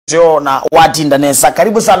sio na Mutinda nesa.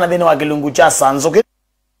 Karibu sana dhini wa kilungu cha Sanzo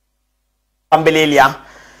Pambelelia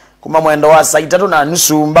kuma mwendo wa saa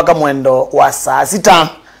 3:30 mpaka mwendo wa saa 6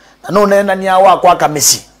 na unena nia kwa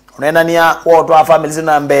kamisi unena nia watu wa family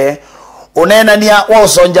zinambe unena nia wa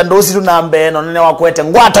usonja ndosi tunambe no nene wa kwete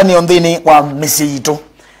ngwata ni ondhini wa misi yitu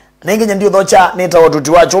ninge ndio thocha nita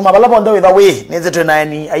watuti wa chuma balapo ndo with away nize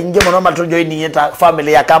twenani ainge mono matojo ni eta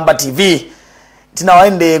family ya Kamba TV tina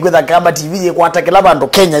waende kwetha Kamba TV kwa atakela bandu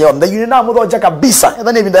Kenya yonde yuni na muthocha kabisa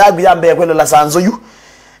ethani ibinda yagu yambe kwelo la Sanzo yu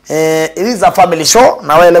it is a family show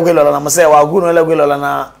na wele kwelo na msee wa guno wele kwelo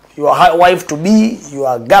na your wife to be,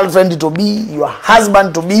 your girlfriend to be, your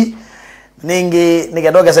husband to be ningi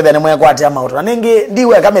nigetoka sebe nemwe kwa ati ama uto ningi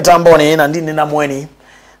ndiwe kama tamboni na ndini na mweni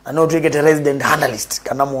na no twigete resident analyst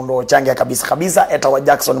kana mundo changia kabisa eta wa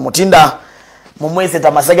Jackson Mutinda mumwese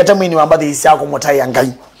tamasegete mwini wambathi isiako mutai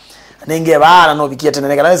yangai ningi bana no bikie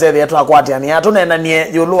tene kana sebe yetu akwati ani atunena nie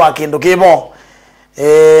yulu akindu kibo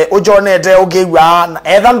ujonete ukigwa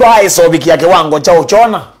etha ndo aisobikia kiwango cha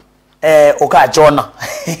uchona ukachona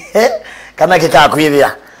kana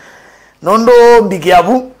kikakwithia nondo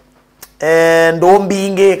mbikiabu ndo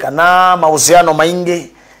mbinge kana mahusiano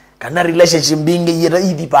maingi kana relationship mbinge yira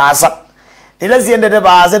ithi pasa nila ziendete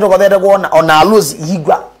pasa tokothete kuona ona alusi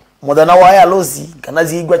igwa muthana wa alusi kana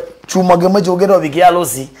zigwa chuma gemwe chogero bikia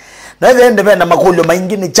alusi na thende benda makulyo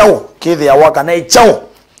maingi ni chao kithia waka na chao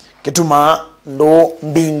kituma ndo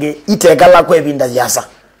mbinge itekala kwa ebinda yasa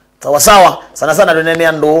sawa sana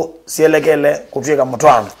tunene ndo sielekele kufika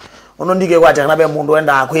mutwano uno ndike kwate kana be mundu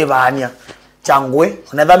enda akwivania changwe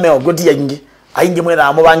unetha meo gotia ingi aingi mwetha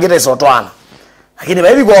amubangire sotwana lakini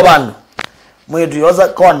baby kwa bandu mwetu yoza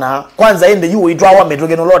kona kwanza ende yu itwa wa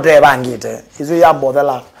metuke no lote bangite izo yambo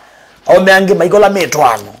thela au meange maikola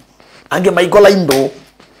metwano ange maikola indo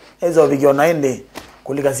ezo bigiona ende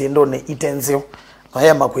kulika siendo ne itensio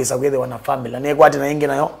haya makwisa kwethe wana family ne kwate na ingi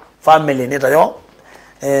nayo family netayo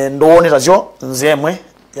ndo netacho nzemwe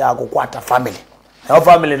ya kukwata family na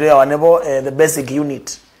family ndio wanebo the basic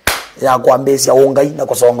unit ya kuambezia ungai na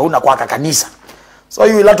kusonga una kwa kanisa so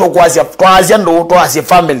you ilato kwazia twazia ndo twazia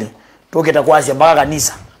family toketa kwazia mpaka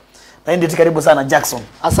kanisa na ndio karibu sana Jackson.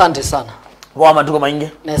 Asante sana kwa matuko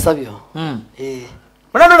mainge na sabio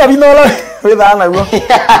mbona ndo binola wetha ana go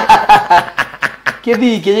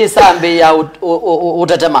kebi keje sambe ya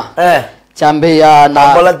utetema chambe ya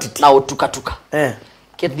na utukatuka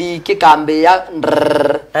kebi kekambe ya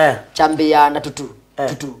chambe ya na tutu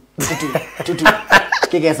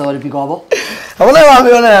kigesa wali pikobo abona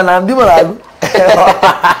wameona na ndimo lagu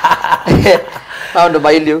ndo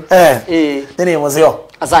bailio nini muzio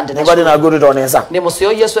asante ni bado na guru tonesa ni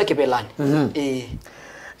musio Yesu ekebelani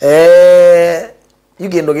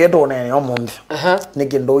yugendo geto nene omundi ni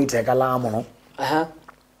kindo itekala muno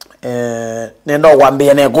nendo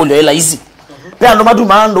kwambia ne kulyo ila hizi pia ndo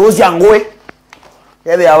matuma ndo usia ngoe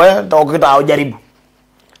yale yawe tokita ujaribu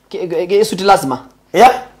Yesu ti lazima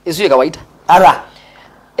Yesu kawaida ara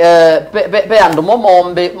pe ando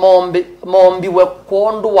mombi we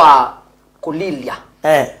kondwa kulilia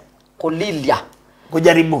kulilia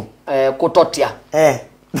kujaribu kutotia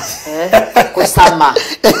kusama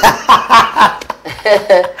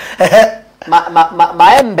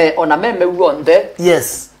maembe ona meme uonde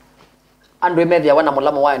yes ando emethia wana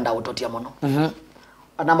mulamo waenda utotia muno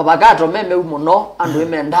ana mabagato meme muno ando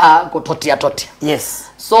emenda kutotia yes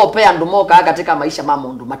so pe ando moka katika maisha ma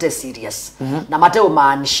mundu mate serious na mate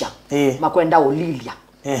umaanisha makwenda ulilia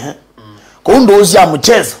kundo uzia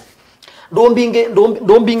mchezo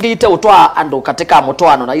ndombinge ite utwa ando katika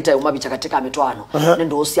mutwano na ite umabicha katika mitwano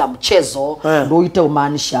ndo usia mchezo ndo ite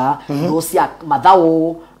umaanisha ndo usia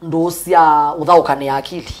madhao ndo usia udhao kane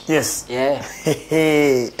akili yes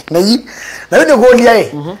na ndio golia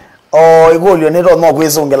igolio nero no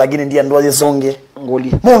kwesonge lakini ndiye ndo azesonge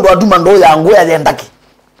ngoli mundu atuma ndo yangu yendaki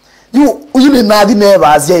yule nathi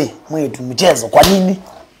neba azie mwetu mchezo kwa nini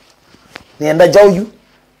nienda jauju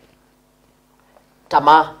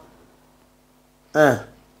tamaa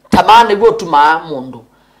tamaa niguo tuma mundu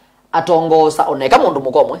atongosa oneka mundu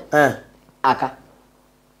mukomwe aka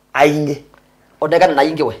ainge oneka na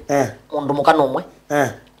inge we mundu mukano omwe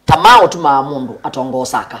tamaa otuma mundu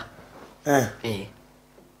atongosa aka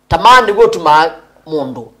tamaa niguo tuma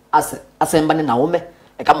mundu asembane na ume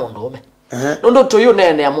eka mundu ume nondo toyo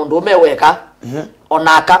nene ya mundu ume weka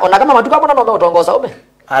onaka kama matuka bona no otongosa ume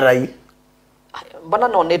arai mbona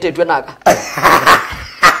no netetwe naka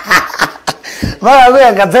mara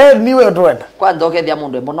wewe ngate niwe utwenda kwanza okethia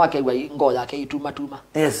mundu mbona akeigwa ngo yake ituma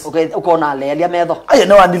yes ukona lelia metho aye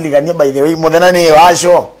no andiligania by the way muthena ni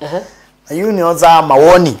washo ayu ni oza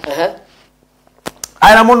mawoni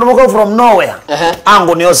aina mundu muko from nowhere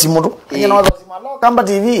angu ni osimu tu nyina wazo simalo kamba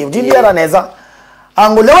TV utindira neza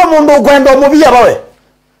angu lewa mundu kwenda mubia bawe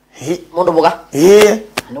mundu muga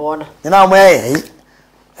niwona nyina mwe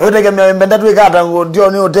yote kama mbenda tu ikata ngo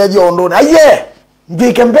ndio ni uteje ondoni aye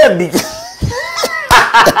mbike mbembi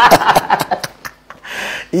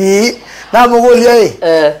na mugoli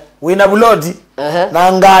wina buloti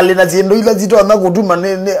na ngali na zindu ila zito anga kutuma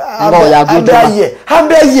ne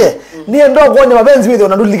hambe ni ndo kuone mabenzi wewe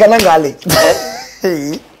unadulikana ngali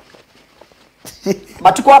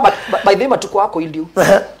matuko by the matuko wako ilio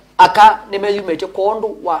aka nimeyumete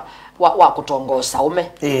kondo wa kutongosa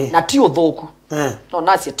ume na tio thoku no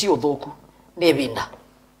nasi tio thoku nebinda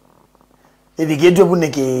ebigetwe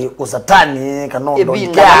buneke usatani kanondo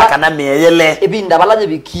kana meyele ebinda balanye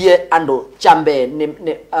bikie ando chambe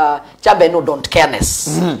no don't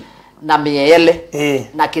careness na meyele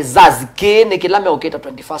na kizazi kene kilame oketa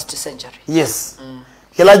 21st century yes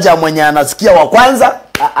kila jamwenye anasikia wa kwanza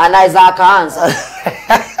anaweza akaanza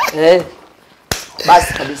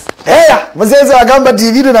basi kabisa mzeze wa Kamba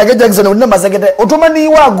TV na Jackson unina masakete utumani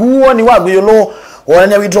waguo ni wagu yolo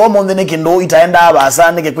wanya wito omonde ne kindo itaenda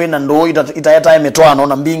abasa ne kekwena ndo itayeta emetwano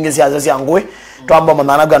na mbinge siaza siangwe twamba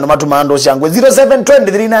mananaga no matumando siangwe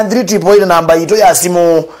 072393 namba ito ya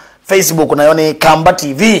simu Facebook na yone Kamba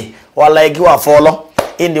TV wala ikiwa follow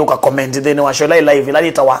indi uka comment then wa show live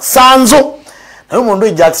ilalita wa sanzo na huyo ndo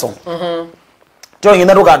Jackson tyo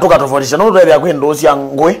ngina tuka tofautisha no ndo ya kwendo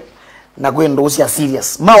siangwe na kwendo sia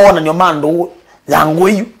serious maona nyo mando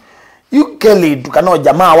yangwe you kelly tukano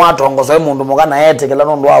jamaa watu ongozo mundu mugana ete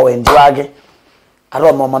kila ndo wawendi wake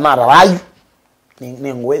aro mama nara rayu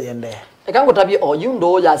ni ngwe yende ekango tabia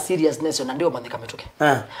oyundo ya seriousness na ndio mandika metuke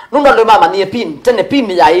nundo ndo mama ni pin tene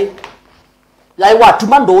pin yai watu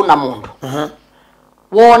mando na mundu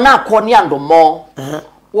wona konia ndo mo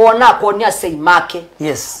wona konia seimake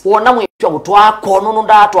yes wona mwitwa gutwa kono ndo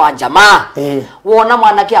ndatwa jamaa wona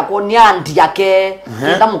mwanake akonia ndi yake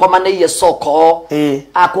ndamukoma ye soko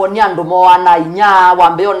akonia ndo mo ana inya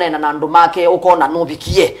wambe onena na ndo make ukona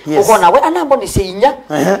nubikie ukona we anambo ni seinya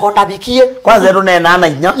konda bikie kwanza ndo nena ana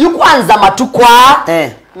inya yukwanza matukwa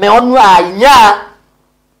meonwa inya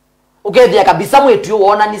ukethia kabisa mwitwa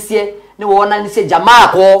wona nisie jamaa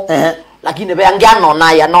ko lakini be angiano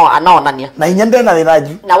naye anaonania na inyende na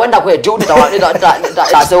linaji na wenda kwetu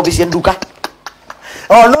ta se obisi nduka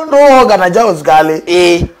ndo gana jao skale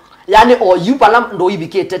yani you pala ndo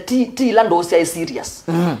ibikete ti la ndo say serious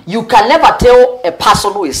you can never tell a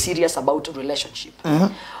person who is serious about a relationship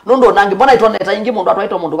ndo nangi mbona itona eta ingi mundu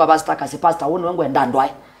atwaita mundu kwa pastor kasi pastor woni wangu enda ndwae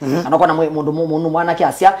anakona mundu mwana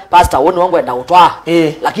kiasia pastor woni wangu enda utwa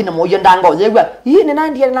lakini moyo ndanga oyegwa hii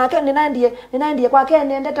ninandie kwake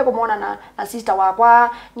niendete kumuona na sister wakwa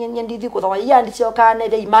nyendithi kuthawa yandi ciokane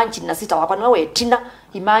the imanchi na sister wakwa niwe tina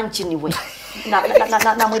imanchi niwe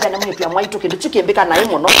na mwida na mwe pia mwaitu kindu chikembeka na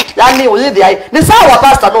imo no yani oyithi ai ni sawa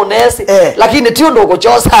pastor no nesi lakini tio ndo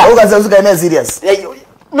gochosa ukazazuka ina serious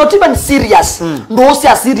not even serious ndo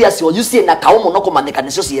sia serious you see na kaumo no kumanika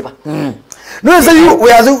nisio sieba no say you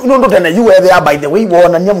we are no tena you were there by the way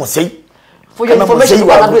wona nyamo say for your information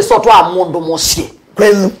wana do so to amundu mosie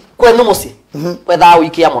kwenu mosie kwetha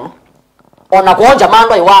wiki ya muno ona kuonja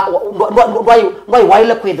mando ndwai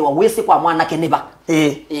waile kwethe wawesi kwa mwana keniba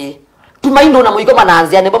tumaindo na muiko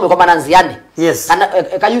mananziane bo muiko mananziane yes kana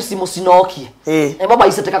kayusi musinokie baba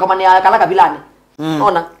iseteka kama ni kala kabilani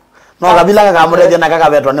ona no kabila kaka mureje na kaka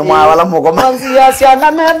betwa ni mwa wala muko manzia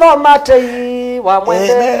siana metho matei wa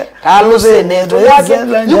mwende kalusene ndo yake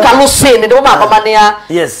you kalusene ndo mama mania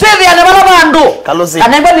sisi ane bala bandu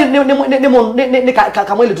kanengwa ni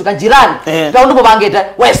kamweli tukanjirani kwa ndo bangeta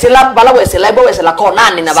wesela bala wesela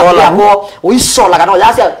konani na bakako uisola kana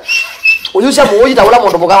yasia uyusha muoyita ula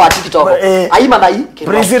mundu mugawa TikTok aima nai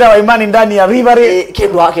Priscilla wa imani ndani ya river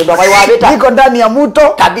kendwa kai wabeta niko ndani ya muto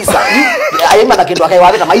kabisa aima na kendwa kai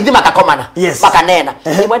wabeta maidhi makakomana makanena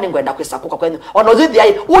imwe ngwenda kwesakuka kwenyu ono zithi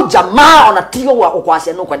ai ujamaa ona tigo wa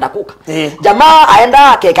ukwase no kwenda kuka jamaa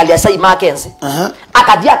aenda akekalia sai makenzi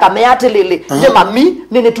akadia kameate lele je mami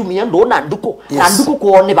nene tumia ndo na nduko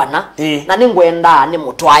kuone bana na ningwenda ni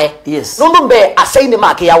mutwae nundu mbe asaini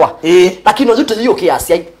make yawa lakini ozuto hiyo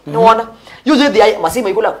kiasi ai niona yuzi thia masima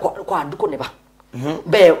ikula kwa nduko neba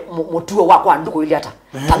be mutuo wa kwa nduko ili hata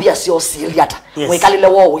tabia sio sili hata mwekalile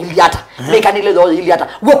wo ili hata mekanile do ili hata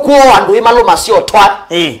gwo andu imaloma sio twa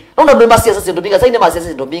ndo masia sasa ndo binga sai ne masia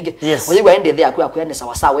sasa ndo binge oyigwa ende thia kwa ende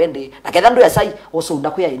sawa sawa ende na ketha ndo ya sai oso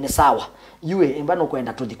ndakuya ine sawa yue embano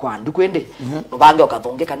kwenda tuthi kwa nduko ende ndo bange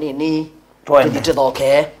okathongeka nini twende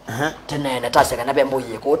thoke tenene tase kana bembo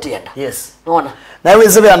yiko tienda yes nona na wewe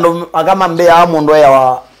sebe ando kama mbe ya mundu ya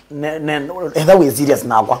wa etha we serious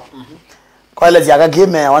nakwa kwa ile jaga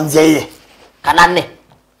kime wanzia ye kanane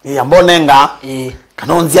ambonenga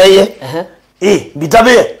kana onzia ye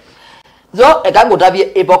bitabe zo ekango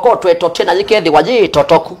tabie ibokoto etotie na yikendi waji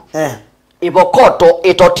totoku ibokoto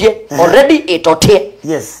etotie already etotie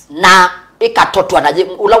yes na ikatotwa na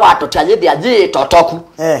ula watotia yidi aji totoku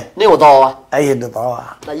ni udhoa ayi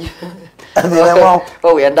udhoa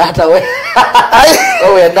wewe ndata we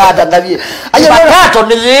wewe ndata ndabie ibokoto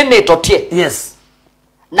ni yini totie yes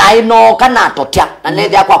na ino kana totia na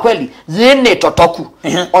nethia kwa kweli yini totoku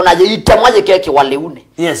ona yite mwaje keke waleune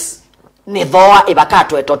yes ni thoa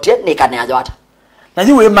ibakato etotie ni kaneajo ata na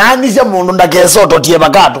jiwe maanisha mundu ndakeso totie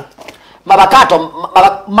bakato mabakato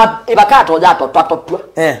ibakato jato twatotwa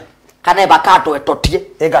kana ibakato etotie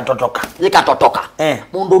ikatotoka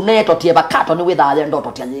mundu ne totie bakato ni withaje ndo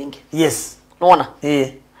totia nyingi yes unaona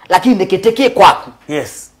lakini kitiki kwaku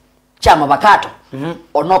yes chama bakato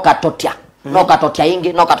onoka totia noka totia ingi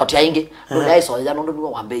ndo daiso ya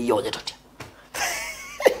ndo wambe iyo je totia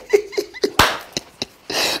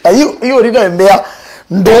iyo rida mbea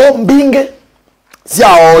ndo mbinge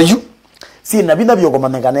sia oyu si na bina byo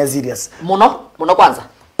komamekane serious muno kwanza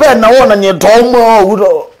pena wona nyetomo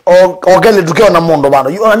ogele tukiona mundo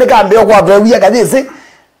bano ona nikambe kwa twawia kabisa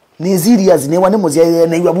ni serious ni wane muzia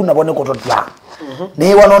ne iwa buna bone kototla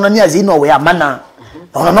ne wana nya zino we amana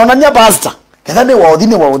ona nya pastor kada ne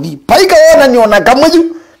waodhi paika wona nyona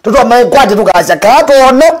kamweju toto amakwate tukasha kato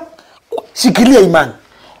ono shikilia imani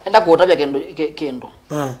enda kuotabya kendo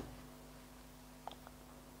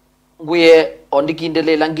nguye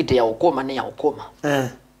ondikindelela ngite ya ukoma ni ya ukoma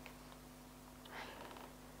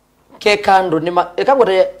ke kando ni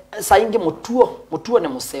ekangore saingi mutuo ne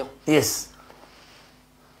museo yes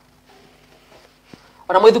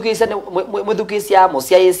ona mwithukisia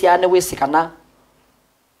musia yesia ne wesikana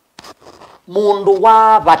mundu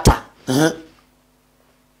wa bata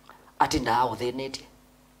ati ndao theneti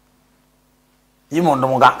mundu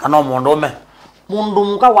muga kana mundu me mundu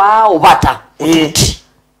muga wa ubata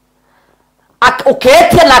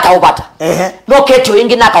uketia na kaubata no ketio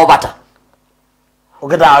ingi na kaubata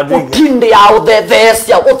uketa adwige utinde ya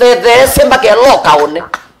uthethese makeloka one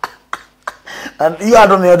you are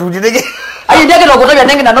don't know didike ayi ndeke no kutabya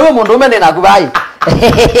nengi na no mundu umene na kubai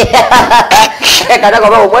kana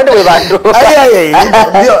kwa mwende we bandu ayi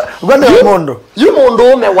ndio gwende mundu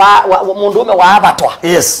mundu ume wa abatwa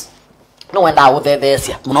yes no wenda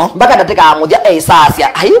uthethesya no mpaka ndateka amudia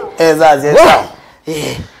esasia ayi esasia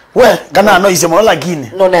we kana no ise mo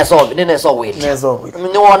lakini no neso we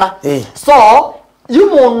mnyona so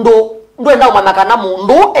mundu ndwenda umamakana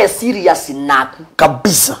mundu serious naku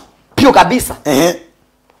kabisa pio kabisa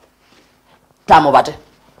tamo bate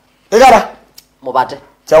igara mubate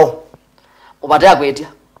chao mubate akwetia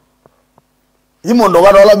mundu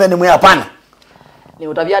garola meni mwe hapana ni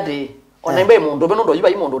utabia ati onembe mundu beno ndo yiba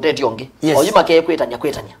mundu teti onge oyima ke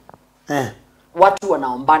kwetanya watu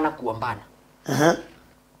wanaombana kuombana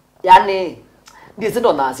yani ndiye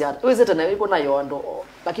ndo nasi hata wewe zeta na ipo na yondo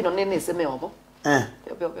lakini nini seme hapo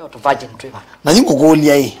peo to virgin trip na nyingo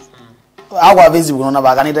golia hii agwa vezi unaona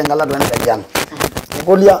bakanita ngala twende kajana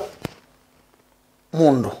golia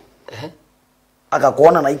mundu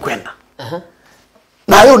akakuona na ikwenda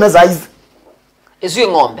na hiyo unaweza hizi isiwe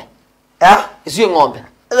ng'ombe isiwe ng'ombe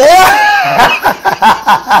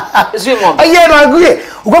isiwe ng'ombe aye ndo aguye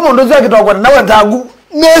uko mundu zake kitwa na wendangu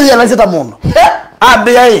mezi anaseta mundu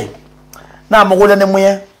abe yayi na mugolia ne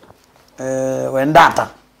muye wendata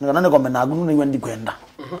ngana ne komena agunu ne wendi kwenda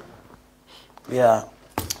ya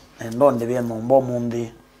ndo ndebye nombo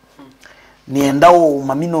mundi nienda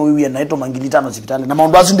mamino wiwi naito mangilitano hospitali na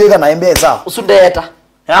maundu asundeka na embesa usundeta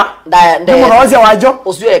ya nda mwana wazia wajo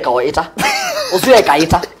usiweka waita usiweka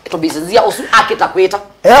ita tubizizia usu akita kwita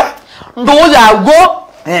ndo yago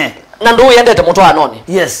na ndo yendete moto anone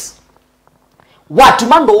yes watu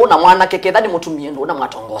mando na mwana keke thani mutumie ndo na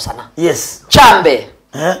mwatongosana yes chambe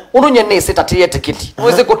ununye ni sitatie tikiti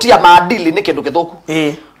uweze kutia maadili ni kindu kithuku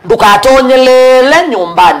ndukatonyelele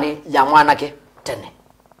nyumbani ya mwanake tene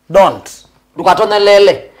don't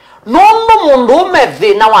ndukatonyelele nondo mundu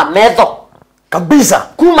umethina wa metho kabisa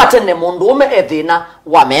kuma tene mundu ume ethina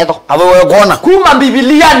wa metho abo wewe kuona kuma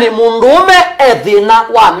Biblia ni mundu ume ethina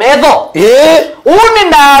wa metho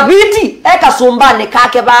uni Davidi ekasumbani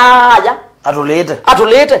kake baya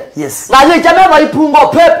atulete yes na yeye jameva ipungo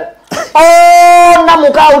pepo na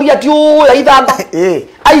mukauria tiu ya ithamba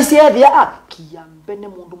aisethia akiambene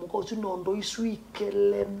mundu mukosi nondo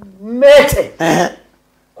isuikele mete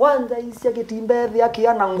kwanza isi akitimbethi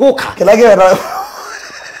akiana nguka kila kera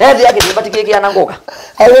ethi akitimba tikiki ana nguka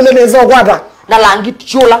awele nezo kwata na langi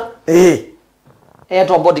chula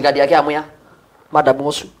eto bodyguard yake amya Madam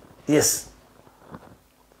Osu. Yes.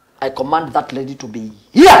 I command that lady to be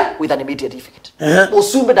here with an immediate effect.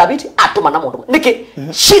 Osumbe David atuma na mundu. Niki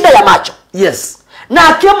shida ya macho. Yes.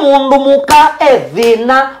 Na ke mundu muka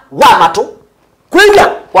ethina wa mato.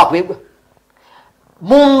 Kwigwa wa kwigwa.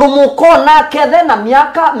 Mundu mukona kethe na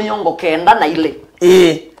miaka miongo kenda na ile.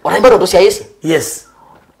 Unaimba ndo cia Yesu. Yes.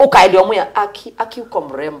 Ukaendio muya aki uko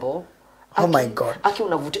mrembo. Oh my God. Aki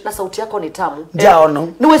unavutia na sauti yako ni tamu. Jaono.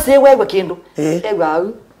 Niwe se wewe kindu. Ewa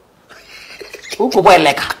au. Uko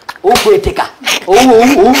bweleka. Uko etika.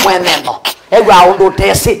 Mwenendo. Ewa ndo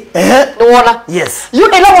tesi. Nuona? Yes.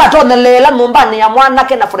 You ela watu nelela nyumbani ya mwana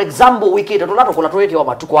ke na for example wiki ito kula tuweti wa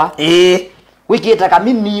matukwa. Wiki ita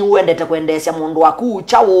kamini uendete kuendesha mundu waku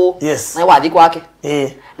chawo. Yes. Na wathi kwake.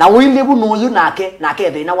 Na wili bu nuyu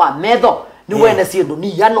nake thina wa metho. Ni wene sindu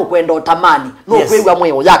ni yano kwenda otamani no kwegwa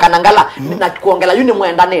mweyo yakanangala na kuongela yuni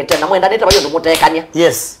mwendanete na mwendanete bayo ndumutekania.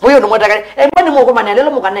 Yes. Moyo ndumutekania mboni mukomanya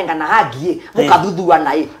lelo mukanenga na hagie mukathuthuwa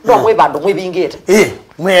nae no mwe bandu mwibingite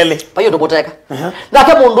mwele bayo ndumuteka na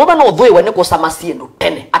ke mundu ume no thuiwe ni kusama sindu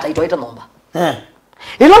tene ataitwaita nomba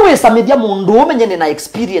ila we samithia mundu ume nyene na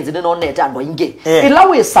experience ni no neta ando inge ila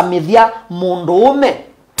we samithia mundu ume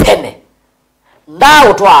tene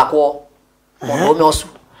ndao twako mundu ume osu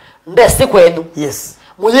ndese kwenu. Yes.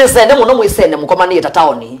 Muyesene muno mwisene mukomani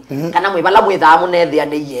taoni kana mwibala mwithamu nethia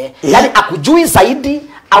niye yani akujui zaidi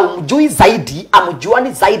au mjui zaidi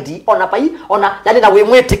amjuani zaidi ona pai ona yani na we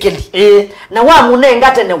mwetikeli na wa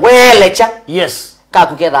munenga tene welecha. Yes. Ka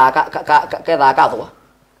kuketha kathwa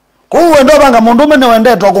kuwe ndo banga mundu ume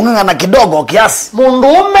wendetwa kung'ang'ana kidogo kiasi mundu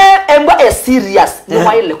ume embwa serious ni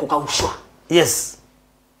waile kukaushwa. Yes.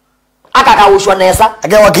 Akakaushwa nesa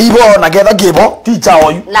akewa kiibo na ketha kiibo ticha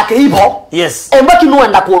oyu na kiibo. Yes. Emba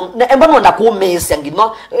nuenda ku mesia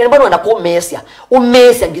ngino emba nuenda ku mesia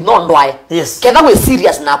umesia ngino ndwae. Yes. Ketha we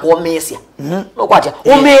serious na ku mesia no kwatia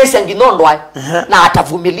umesia ngino ndwae na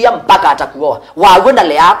atavumilia mpaka atakuoa wawenda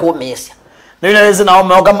le yako mesia nile hizi na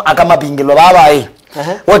ome akama pingilo baba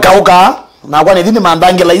weka uka na kwa nithini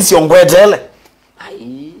mandangela isi ongwetele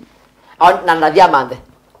ai na ndadia mande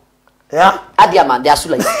ya adia mande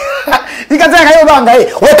asula isi ikataka hiyo banga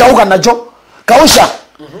weka uka nacho kausha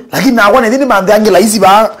lakini na kwa nithini mandangela isi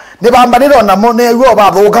ba ne bamba nilo na mo ne yo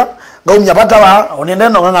bathuka ngaumya bata ba onende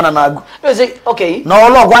no ngangana nagu okay no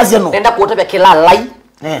lo kwasi no enda kuotebya kilalai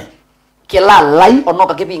kilalai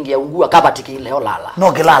onoka kipingia ungua kabatiki leo lala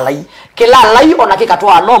no kilalai ona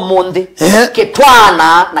kikatwa no mundi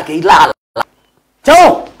kitwana na kilala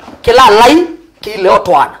chao kilalai kileo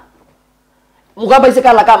twana mugamba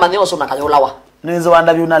isikala kama nyoso na kayolawa nizo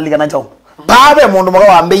wanda bi unalika na chao babe mundu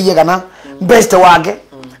maka wambeiye kana best wake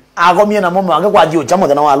agomie na mume wake kwa jio chamo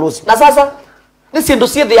na walusi na sasa ni sindu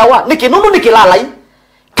sithi yawa nikinundu nikilalai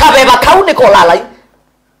kabeba kau nikolalai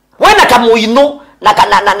wena kamuino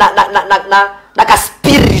na ka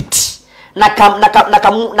spirit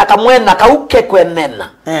na kamwena kauke kwenena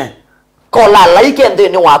kolala ikende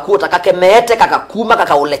ni waku takakemete kakakuma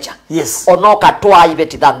kakaulecha. Yes. Onoka toa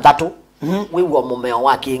ibeti thandatu wiwo mumeo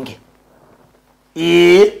wake ingi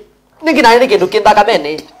niki na niki dukinda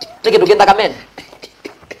kamene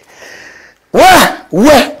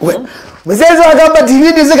we mzezi wa kamba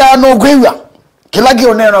TV nizika no kwewa kila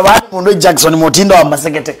kioneno ba mundu Jackson Mutinda wa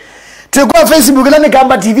Masekete tukwa Facebook la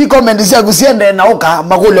Kamba TV comment cia gusiende na uka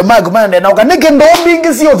magule magu mande na uka niki ndo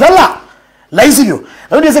mbingi sio thala la isivyo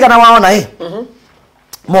ndio sika na waona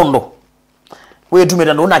mondo wewe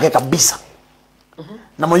tumeta ndo unake kabisa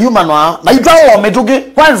na muyuma no na itwa metuke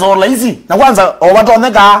kwanza la isi na kwanza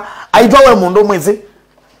obatoneka aitwa we mundu mwezi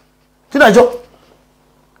tinacho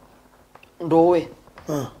ndo we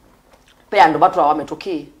pe ando batwa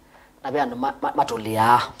wametuki na pe ando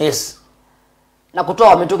matolia. Yes. Na kutoa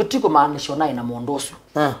wametoki tiko maanisho naye na muondosu.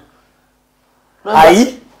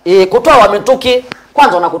 Ai? Kutoa wametoki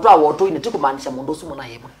kwanza na kutoa woto ine tiko maanisha muondosu muna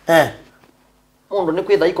yebo. Mundu ni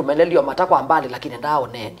kwitha iko melelio matakwa mbali lakini ndao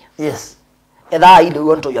nenya. Yes. Edha ile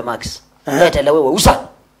wonto ya Max. Letele wewe usa.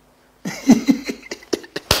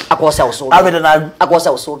 Akose usobe. Abeda na akose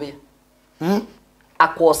usobe.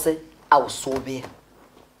 Akose usobe.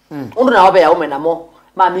 Undu na wabe ya ume namo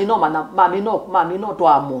mamino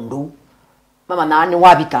twa mundu. Mama nani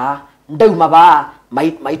wabika ndauma ba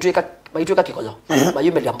maitweka kikoyo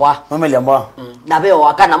bayumelia mbwa na beo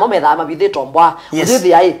akana mometha mabithito mbwa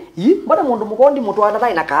uzithi ai mbona mundu mugondi mutwa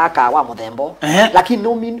na na kaka wa muthembo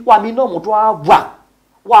lakini wamino mutwa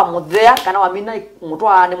wa muthea kana wamina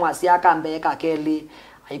mutwa ni mwasia kambe kakeli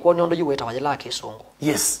aiko nyondo yuweta wajela kisongo.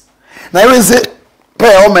 Yes. Na iwe se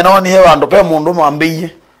pe ome no ni hewa ndo pe mundu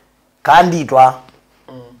mwambiye kanditwa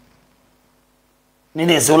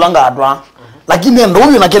nini seulanga atwa lakini ndo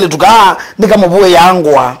huyu na kile tukaa ni kama boye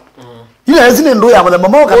yangwa ile zine ndo ya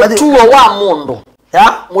mama kana mutuo wa mundu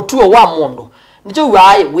ya mutuo wa mundu nicho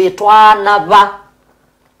wae wetwana ba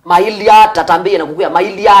mailiata tambie na kukuya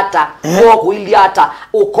mailiata ngoko iliata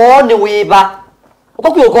ukone wiba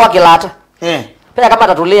ukokuya uko wakilata pea kama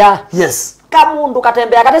tatulia yes kama mundu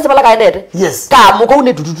katembea katese pala kaendete yes kama uko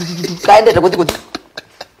une kaendete kuti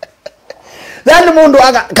then mundu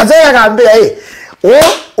kazaya kaambia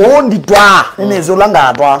o nditwa nene zolanga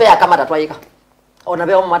atwa pea kama tatwaika ona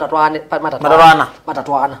beo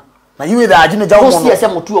matatwana na yiwe da jine jawo mundu usiye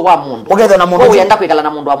mutuo wa mundu okay na mundu uyenda kwikala na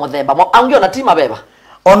mundu wa muthemba angio na tima beba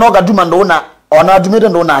ono gatuma ndona ona atumete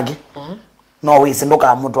ndona ake no wise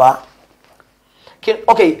ndoka mutwa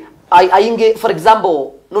okay ainge for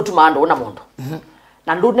example notuma ndona mundu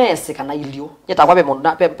na ndunese kana ilio nyeta kwa be mundu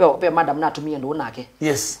na pe madam na atumie ndona ake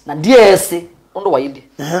yes na ndiese ndo waidi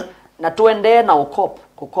na tuende na ukop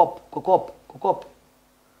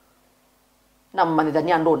na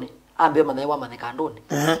manithania ndone ambe mathewa matheka ndone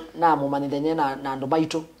na mu manithania na ndo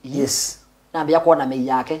maito yes na ambia kuona mei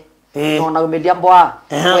yake no na umelia mboa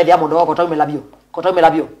wewe mundu wako kota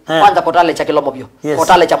umelabio kwanza kotale cha kilomo bio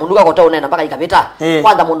kotale cha mundu kota unena mpaka ikapita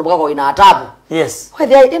kwanza mundu wako ina atabu yes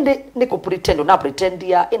wewe inde ni ku pretend na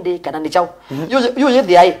pretendia inde kana ni chao yo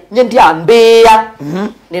yedi ai nyendi ambia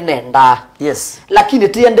ni nenda yes lakini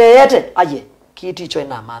tiende yete aye kiti cho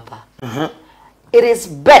ina mantha it is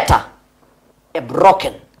better a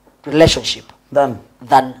broken relationship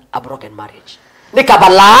than a broken marriage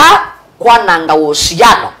nikabala kwa nanga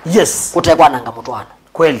uhusiano yes kutekwa nanga mutwano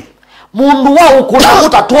kweli mundu wa ukuna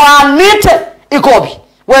utatwanite ikobi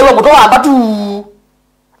wewe muto amba tu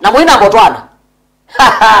na mwina ngotwana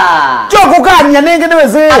choko kanya nenge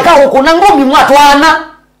niweze aka ukuna ngombi mwatwana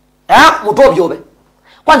muto byobe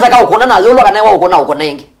kwanza aka ukuna na yolo kana wewe ukuna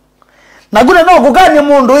ingi na gune no kukanya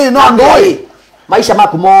mundu no ndoi maisha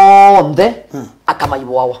makumonde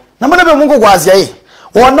akamayibo wawa na mbona be mungu kwazia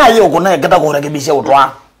wona ye ukuna keta kurekebisha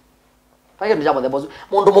utwa pake njamo thebozu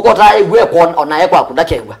mundu mukota igwe kwa ona ye kwa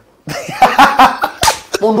kundakegwa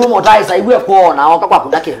mundu motai sa igwe kwa ona oka kwa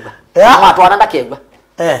kundakegwa watu wana ndakegwa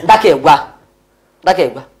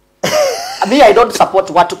ndakegwa me I don't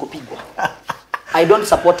support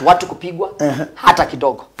watu kupigwa hata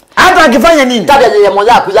kidogo hata akifanya nini tabia ya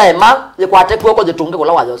moja kuja ye kwa ate kwa jitunge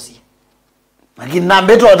kula wajosi lakini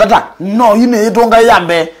nambe to tata no yine yetonga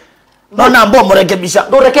yambe no nambo mrekebisha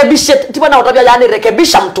ndo rekebishe tiba na utabia yani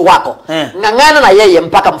rekebisha mtu wako ngangana na yeye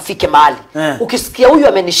mpaka mfike mahali ukisikia huyu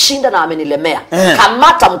amenishinda na amenilemea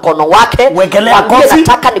kamata mkono wake mwambie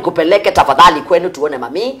nataka nikupeleke tafadhali kwenu tuone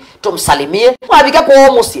mami tumsalimie mwabika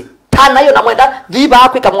kwa musi tana hiyo na mwenda viba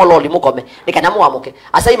akwika mololi mukome nikanyamu amuke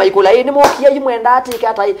asa ima ikula hii ni mokia hii mwenda ati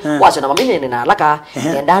kata hii wacho na mami nina alaka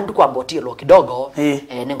enda ndu kwa mbotio lo kidogo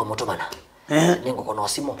nengo mutumana nengo kono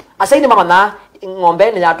simo asa ini mama na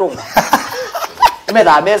ngombe ni yatunga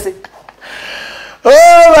imeda mesi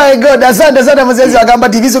oh my god asante sana mzezi wa Kamba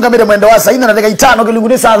TV sungamire mwendo wa saa 4 na dakika 5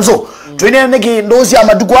 kilingune sanzo twine neki ndosi ya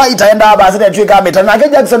matukwa itaenda basi tuwe kama tena ke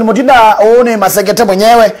Jackson Mutinda one masekete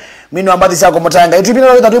mwenyewe mimi ambathi sako mutanga itipina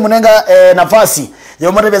leo tatu munenga nafasi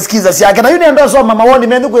ya mmoja besikiza si yake na yule ndo so mama woni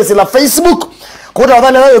mimi kwesela Facebook kuta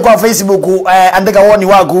wadhale wewe kwa Facebook andika woni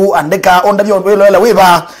wagu andika onda bio wele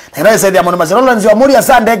weba na ina saidi ya mwana masinola nzio amuri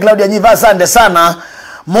asante Claudia Nyiva asante sana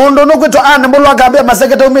mondo no kweto ane mbolo akambia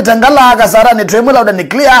masekete umitangala akasarani twemula uda ni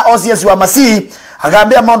clear OCS wa masi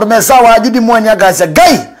akambia mondo mesawa ajudi mwanya akasya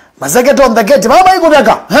gai masekete on the gate mama iko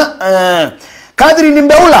vyaka kadri ni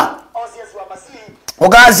mbeula OCS wa masi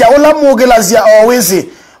ukasya ula mugilazia owisi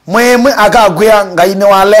mwemwe akagwea ngaine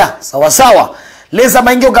walea sawa sawa lesa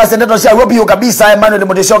maingi ukasya ndeto sha wopio kabisa Emmanuel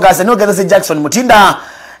Motesho ukasya ni ukasya Jackson Mutinda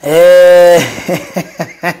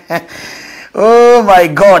oh my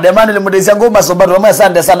god Emmanuel Mudesi ngoma sobato mama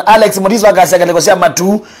asante sana Alex Mutiso akasya kalekosea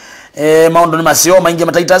matu maondo ni masio maingi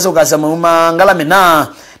mataitazo ukasya mama ngalamina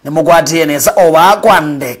nimukwati nesa owa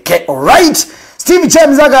kwandeke right Steve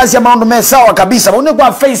James akasya maondo mesawa kabisa une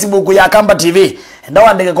kwa Facebook ya Kamba TV enda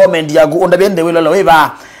wandike comment yaku ondabende welo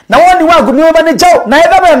weba na woni waku ni obane chao na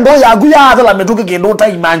eba ndo yaku ya atala metuke kendo ta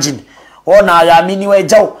imagine ona ya mini we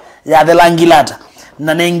chao ya the langilata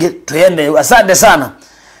na nenge tuende asante sana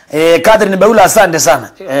Catherine Beula asante sana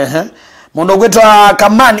mundo gwetwa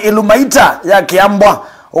Kamani Ilumaita ya Kiambwa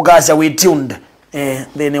ukasya we tuned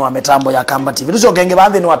thini wa metambo ya Kamba TV tuzo kenge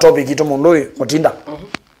bandhi ni wa topic ito mundo Mutinda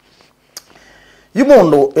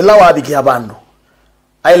yumundu ila wabiki abandu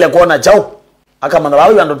aile kuona chao akamana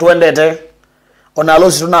bawe bandu tuendete ona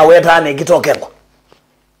losi tunaweta ane kitokeko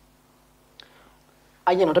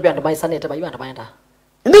anye no tobya ndo maisanete bayi bandu bayenda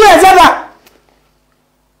ndiwe zaba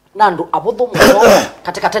nandu abudhu muno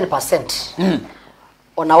katika 10%.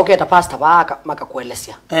 Ona oketa pastor baka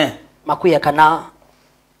makakuelesya. Makuya kana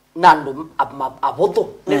nandu abudhu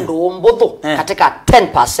nendo mbudhu katika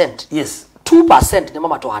 10%. Yes. 2% ni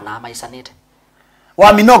mama tohana maisanite.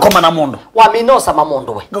 Wa minoko mana mundu. Wa minosa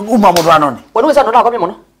mamundu we. Uma mundu anoni. Wanu ndo na kwa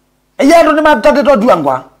muno. Ndo ni matate to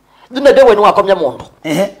duangwa. Dune dewe ni wakomya mundu.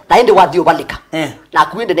 Na indi wathi ubalika. Na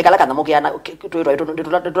kuinde nikalaka na mukiana twiro ito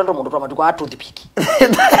mundu twa matuko atu thipiki.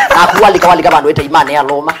 Na kualika walika bandu eta imane ya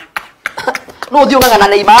loma. No dio nganga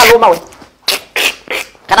na imane loma we.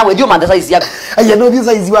 Kana we dio mande size yako. No dio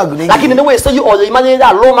size wangu ni. Lakini ne we so you oyo imane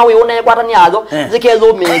ya loma we one kwata ni azo.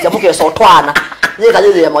 Zikezo meja muke so twana. Zika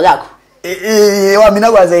zile mo yako. Wa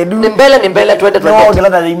mina kwa zaidu. Ni mbele twende. No ngela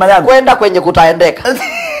na imane yako. Kwenda kwenye kutaendeka.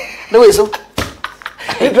 Ne we so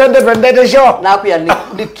twende show na pia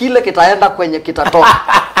ni kile kitaenda kwenye kitatoka.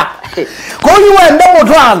 Kwa hiyo wende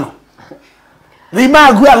motwano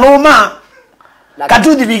limagu ya loma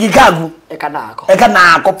katuthi bigikagu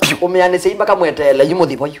ekanako pio umeanise imbaka mwetele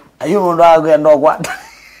yumuthi boyu ayu mundu agenda kwa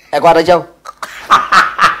ekwata chao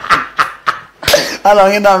ala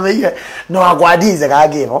ngenda mbiye no akwadize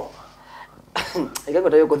kagiro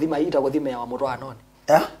ikagota yo kuthima ita kuthima ya motwano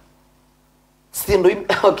Sindu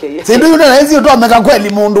okay. Sindu yuna hizi utomeka kweli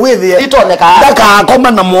mundu withie. Itoneka. Ndaka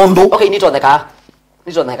akoma na mundu. Okay, nitoneka.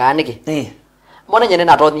 Nitoneka niki. Mwana nyene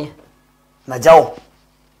na toni. Na jao.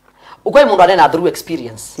 Ukwai mundu anena through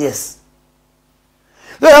experience. Yes.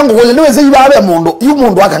 Leo yangu kwenye niwe sisi babe mundu. Yu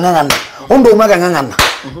mundu akangangana. Undu umekangangana.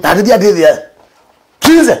 Na thithia.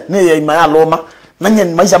 Kize ni ya imaya loma. Nanye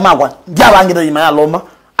maisha makwa. Ndiabangira imaya loma.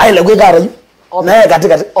 Aile kwegara yu. Na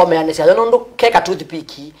katika omeanisha yondo keka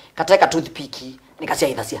toothpick kateka toothpick nikasia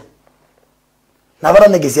ithasia nabara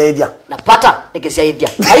negesia idia napata negesia idia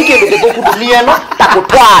haiki ndo gikukudulia no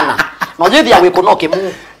takutwana no jithia wikunoke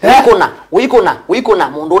mu wikuna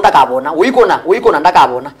mundu ndakabona wikuna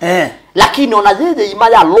ndakabona lakini ona jeje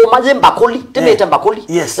imaya loma jembakuli tebete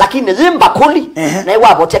mbakuli lakini jembakuli na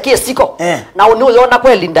iwabotia kiesiko na uniona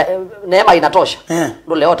kweli neema inatosha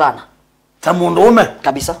ndo leo tana ta mundu ume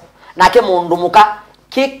kabisa nake mundu muka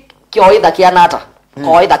kioidha kianata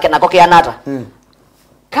koidha kenako kianata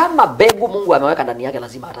kama begu Mungu ameweka ndani yake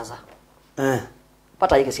lazima atazaa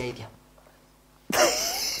pata hiki si idea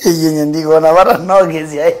yenye ndiko na wala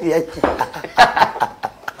nogezi idea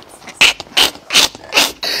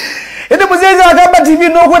ende muzezi akamba TV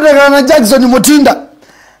no kweteka na Jackson Mutinda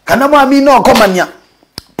kana mwami no komanya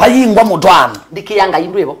payingwa mutwana ndikiyanga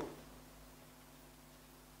indwevo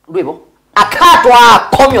akatwa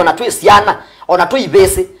komyo na twisiana ona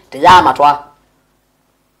tuibese teyama twa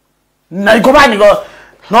na ikobani go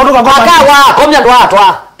no tuka kwa akawa komya ndo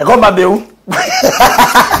atwa ekomba beu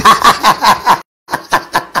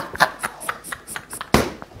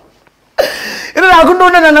ina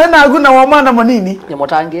akundona na akuna wamana monini ni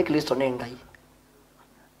motangie Kristo nengai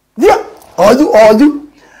dia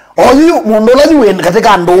oju mundu la juwen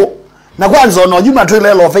katika ndo na kwanza no juma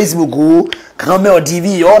twelelo Facebook kana meo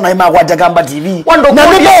TV ona ima kwa Kamba TV na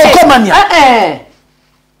ndio komania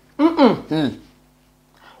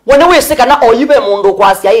wone weseka na oyube mundu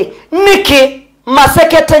kwasia niki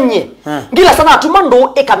maseketenye ngila sana atuma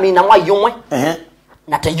ndo ekamina mwa yumwe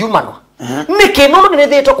na teyumanwa niki no ngine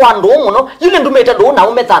thito kwa ndo muno yule ndumete ndo na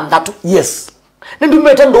ume thandatu yes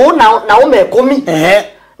ndumete ndo na ume 10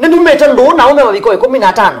 ndumete ndo na ume mabiko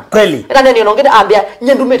 15 kweli enda nene nongede ambia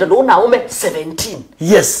ndumete ndo na ume 17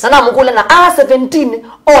 yes sana mukule na 17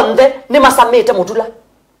 onde ni masamete mutula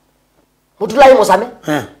yimo same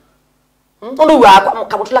ndu wa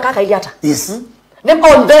kabutula kaka iliata yes ne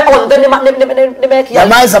onde ne meki ya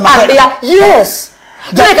ambia yes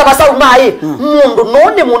Jeka basa umai mundu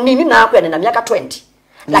none munini na akwe na miaka 20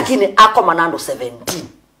 lakini ako manando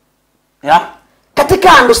 17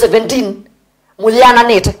 katika ando 17 muliana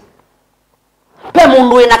nete pe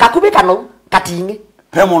mundu ina kakubikano katingi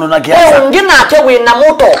pe mundu na kiasi pe ungina ake wina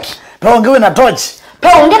motoki pe ungiwe na torch pe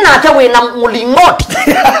ungina ake wina mulingoti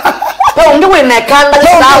pe ungiwe na kanda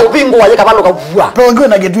ya ubingo wa kabalo kavua pe ungiwe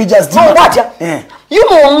na getui just ngwatia yu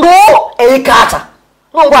mundu eikata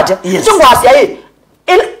ngwatia chungwasia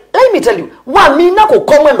let me tell you wamina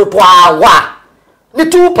kukomwe ndo twawa ni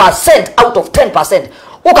 2% out of 10%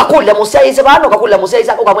 ukakula musiaise bana ukakula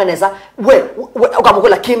musiaise ukamweneza we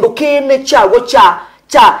ukamukula kindu kine chawo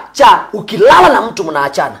cha ukilala na mtu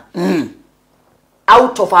mnaachana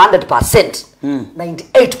out of 100%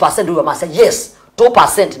 98% huwa masa yes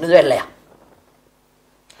 2% nizoelea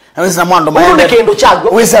aweza mwando maende kindu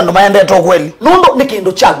chagwe wisa ndo maende to kweli nundo ni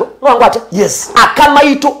kindu chagwe no ngwate yes akama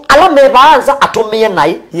itu alame baanza atumie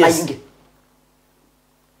nai yes. Na ingi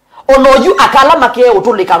onoju akala make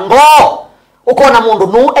utulika ngo ukona mundu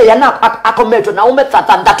nu eyana akometwe na ume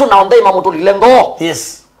tatandatu na onde mamutu lilengo.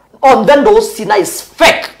 Yes. On then those sina is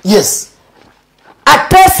fake. Yes.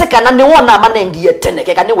 Atese kana ni wona manengie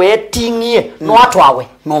teneke kana we tingie no atwawe.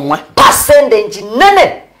 No mwe. Percentage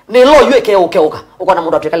nene ni lo yeke ukeuka. Ukona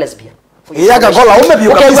mundu atweka lesbian. Yaga kola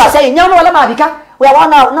umebiuka. Okay, wa say nyamu wala mabika. We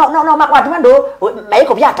wana no watu mando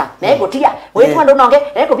maiko biata, maiko tia. We mando nonge,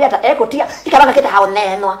 eko biata, eko tia. Ikabanga kita hao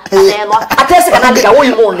nenwa. Atese kana ndika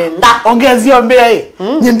uyu munenda. Ongezio mbea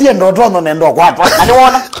nyendie ndoto ndo nendo kwa hapa.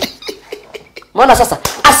 Aniona. Mbona sasa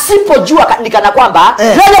asipojua nikana kwamba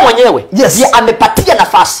yeye mwenyewe ndiye amepatia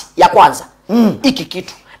nafasi ya kwanza iki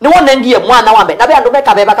kitu niwone ngie mwana wambe nabe andu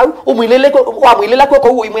meka beba ka umwilele ko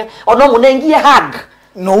uimwe ono munengie hug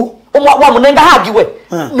no wa munenga hug we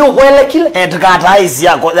no wele kile tukata hizi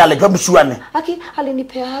yako yale kwa mshuane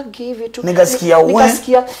alinipea hug hivi tu nikasikia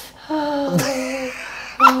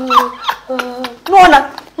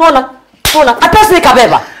Tuna atasi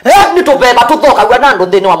kabeba nitobeba tutoka kwa nando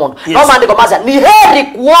ndeni wa mundu no maandiko maza ni heri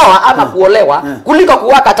kuoa ama kuolewa kuliko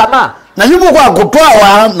kuwaka tamaa na yupo kwa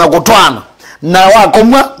kutwawa na kutwana na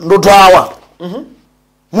wakomwa ndotwawa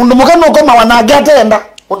mundu mukano koma wanagatenda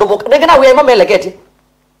mundu mukana we mama eleketi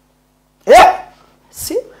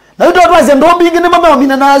si na yuto twaze ndombi ngine mama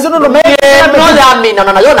wamina nazo no no amina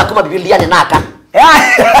na yona kuma biblia ni naka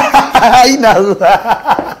ina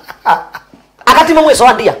akati mwe so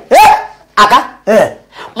andia aka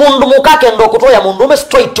mundu mukake ndo kutoya mundu me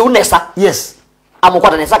straight to nesa yes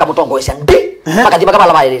amukwata nesa kamutongo esa ndi makadima kama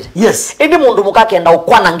labairire yes indi mundu mukake enda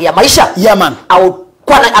ukwana ngia maisha yeah man au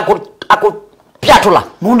kwana aku piatula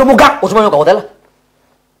mundu muka utumanyoka kodela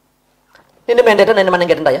nini mendete nini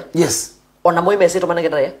manengete ndaya yes ona moime seto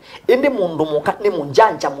manengete ndaya indi mundu muka ni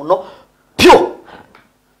munjanja muno pyo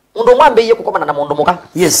mundu mwambe iye kukomana na mundu muka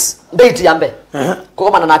yes date yambe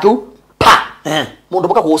kukomana na kiu pa mundu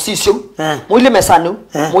muka kuosisyo muile mesanu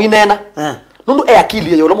muinena nundu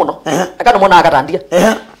akili yolo muno akana mona akatandia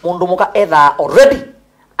mundu muka either already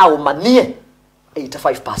au manie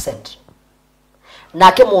 85%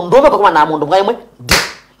 nake mundu muka na mundu ngaimwe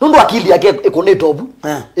nundu akili yake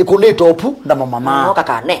ikone topu ndama mama no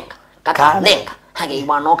kakanenga hage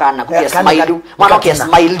mwana kana kuya smile mwana ke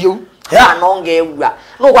smile you anongewa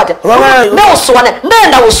no kwate no usone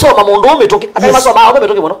nenda usoma mundu umetoke akamasoma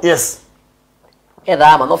umetoke muno yes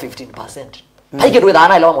ama no 15% haike do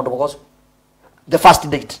ithana ile mundu mukoso the first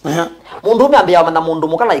date mundu umeambia na mundu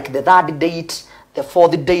muka like the third date the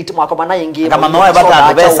fourth date mwako mana ingi kama noe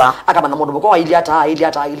bata pesa akama na mundu muko ili hata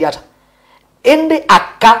ende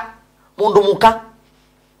aka mundu muka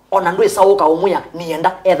ona ndo esauka umuya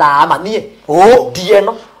nienda ama nie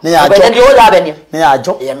dieno ni ajo ndio labenia ni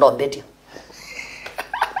ajo yendo ndeti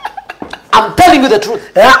I'm telling you the truth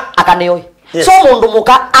akaneyoi so mundu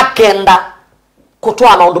muka akenda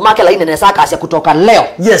kutoa maundu make laini nesa kasi kutoka leo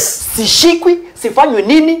yes sishikwi sifanywe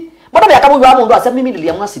nini mbona kama huyu mundu asema mimi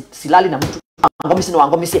niliamua silali na mtu angomisi no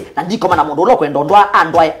angomisi na ndiko mana mundu ulo kwenda ndwa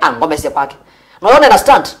andwae angomese kwake no yone na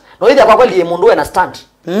stand no ile kwa kweli mundu na stand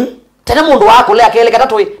tena mundu wako lea kele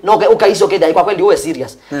katatu no ukaiso keda kwa kweli uwe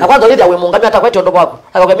serious na kwanza ile wewe mungami hata kwetu ndo wako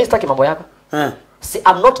akakwambia mimi sitaki mambo yako see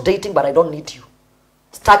I'm not dating but I don't need you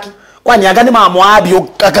sitaki kwa nyaga ni mama wabi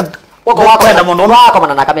wako kwenda mundu wako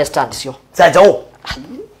mana na kama stand sio sasa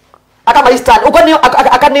akama stand ukoni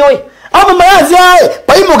akanioi ama mayazi aye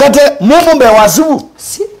paimo kate mumbe wasubu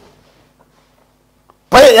si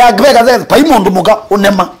pai ya gbeka ze paimo ndumuka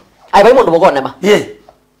unema ai paimo ndumuka unema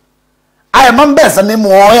aya mambesa ni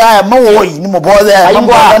muoya aya mawoi ni muboze aya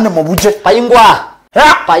mambesa ni mubuche paingwa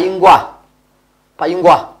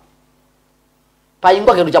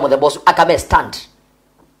kindu cha the boss akame stand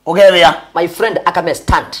ogeria my friend akame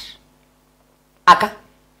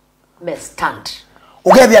stand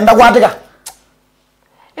ogeria ndakwatika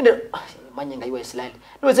ende manyenga iwe Israeli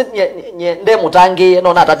niweze nye nde mutangi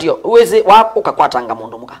no natatio uweze wa ukakwatanga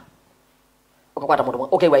mundu muka ukakwata mundu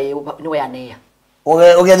muka okay we niwe yaneya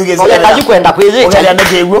ogethugeze ndaji kwenda kwizicha ogeria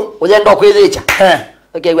ndekegwo ugenda kwizicha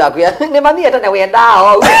okay we akuya ni mami eta na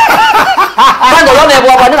wendao kando yone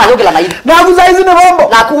bwa bwana na yogela na hivi na kuzaizi ne bombo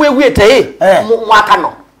na kuwegwete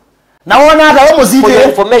mwakano na wona hata wewe muzidi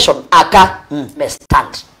information aka me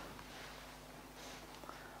stand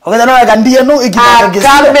ogeria no akandie no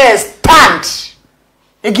ikitanga aka me stand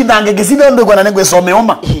ikitanga gisido ndo kwa nane gwesome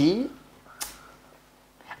oma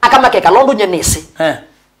akama ke kalondo nyenese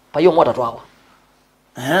pa yo mota twawa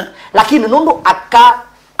lakini nundu aka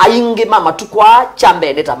aingi mama tukwa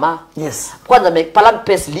chambende tama yes kwanza me pala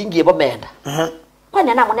pesa lingi ebo menda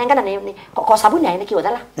kwani na munengana ni kwa sabuni aine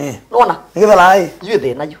kiodala nona nikithala ai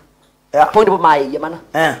yuthe na yu point bo mai yamana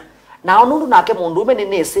na nundu nake mundu me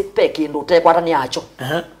nese peke ndo te kwata ni acho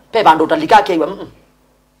pe bando talika ke wa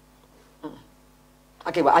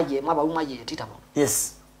akewa aye mwaba umaye titamo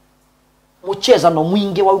yes mucheza no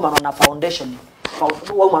mwingi wa umana na foundation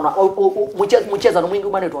wa umana mucheza no mwingi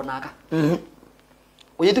umana tuonaka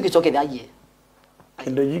uyitu kichoke aye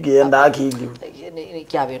kindo jigeenda akili ni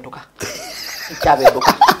kyabenduka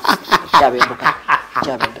kyabenduka kyabenduka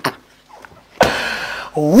kyabenduka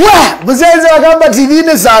wa muzeze wakamba TV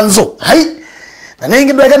ne sanzo hai na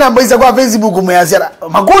nengi ndo kana mbaisa kwa Facebook muyasira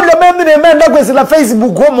makundi mimi nimeenda kwesila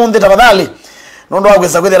Facebook kwa monde tafadhali nondo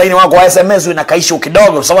wakwesa kwethe line wako wa SMS inakaisha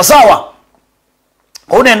kidogo sawa sawa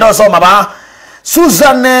unaenda soma ba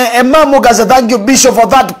Susan Emamu Gaza, thank you Bishop for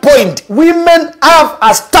that point. Women have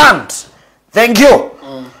a stand. Thank you.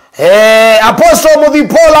 Apostle Mudhi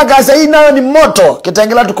Paula Gaza, ina ni moto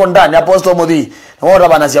kitengela tuko ndani Apostle Mudhi wora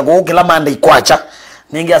bana sia ko kila mande ikwacha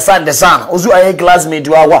ningi asante sana uzu aye classmate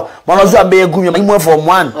wawa mwana uzu ambe gumya imwe form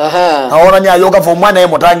 1 naona nya yoga form 1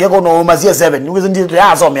 emo tange ko no masia 7 niweze ndi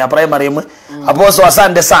ya so ya primary imwe Apostle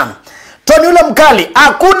asante sana Tony ule mkali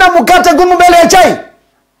hakuna mkate gumu mbele ya chai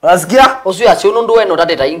wasikia uzu ya chunu ndo eno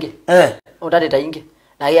tateta inge tateta inge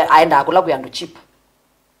na yeye aenda akula kuyandu cheap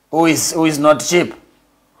who is not cheap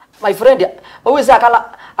my friend always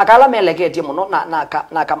akala meleketi muno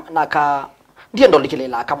na ndiye ndo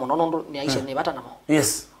likilela kama nono ni aisha ni bata namo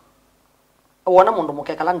yes wona mundu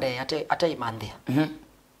mukekala nde ate imandhia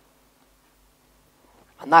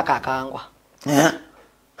anaka akangwa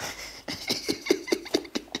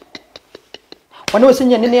wani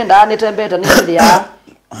wesinye nini enda nitembeta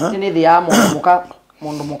nini dia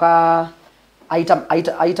mundu muka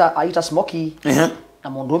aita smoky na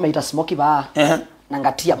mundu ume aita smoky ba na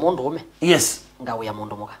ngatia mundu ume yes ngawe ya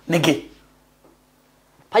mundu muka niki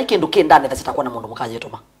paike ndo kendane tasitakuwa na mundu muka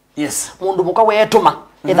yetuma yes mundu muka wetuma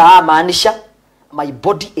ida maanisha my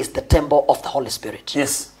body is the temple of the Holy Spirit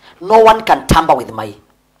yes no one can tamper with my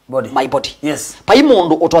body yes pai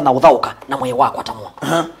mundu utona uthauka na mwe wako atamundu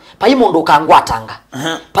pai mundu ukangwatanga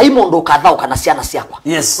pai mundu ukathauka na ciana ciakwa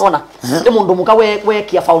yes unaona ni mundu muka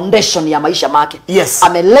wekia foundation ya maisha make yes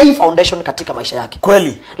amelay foundation katika maisha yake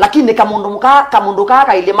kweli lakini kamundu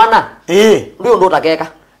kaka ilimana ndio ndo utakeka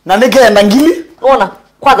na nikaenda ngili unaona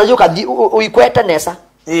kwanza yuka uikwete nesa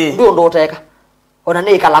ndio ndo uteka ona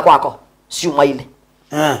ni kala kwako siuma ile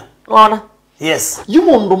unaona yes yu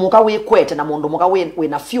mundu muka wikwete na mundu muka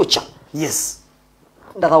wina future yes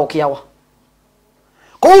ndathaukiawa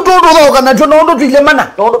ko utothauka na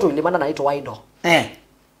ndo tuilemana na ito waido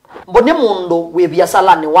mbone mundu we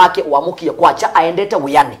biasalani wake uamukie kwacha aendete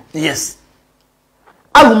wiyani yes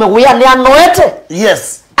alume wiyani anoete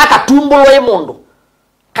yes akatumbulo ye mundu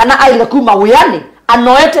kana aile kuma wiyani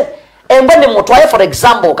anoete embe ni mutwaye for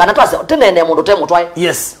example kana twase tenene mundu te mutwaye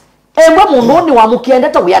yes embe mundu ni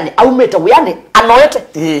wamukiendete wiyani aumete wiyani anoete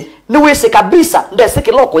ni wese kabisa ndese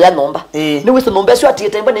kiloko ya nomba ni wese nomba sio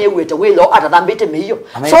atiete embe ne yewete welo atathambite miyo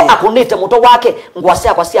so akunite muto wake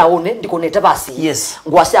ngwasya kwa sia one ndikunite basi yes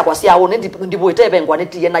ngwasya kwa sia one ndibwete bengwa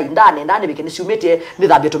nitiye na indane bikini siumete ni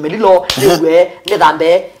thambie tumelilo ni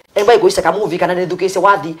thambe embe ikuise ka movie kana ndukise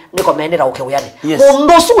wathi niko menera uke wiyani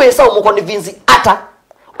mundu suwesa umukonvince ata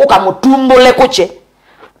ukamutumbule kuche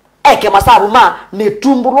eke masabu ma ni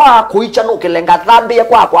tumbulwa kuicha no kelenga thambie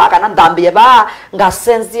kwa kana thambie ba nga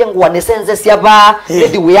sense ngwa ne sense sia ba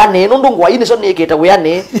ndi wiyane no ndungwa ini so neketa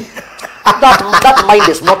wiyane that mind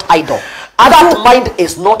is not idle that mind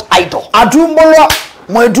is not idle atumbulwa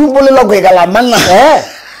mwetumbulwa kwekala mana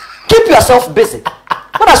keep yourself busy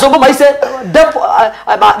what I so I say devil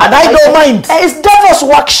an idle mind it's devil's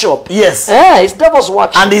workshop yes it's devil's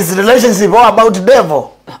workshop and his relationship all about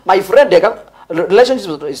devil my friend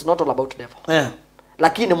relationship is not all about devil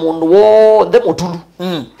lakini mundu wo the mutulu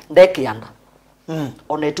ndekianda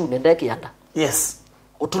onetu ndekianda yes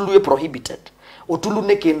utulu prohibited utulu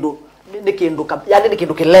ne kendo yani ne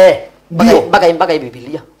kendo kile mpaka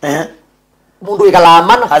Biblia mundu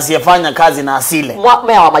ikalamana asiyefanya kazi na asile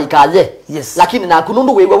mwa wa maikaje yes lakini na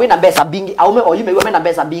kunundu wewe wina mbesa bingi au oyume wewe na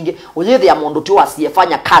mbesa bingi uyithi ya mundu tu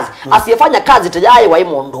asiyefanya kazi tejaye wa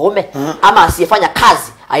mundu ume ama asiyefanya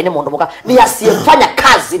kazi aine mundu muka ni asiyefanya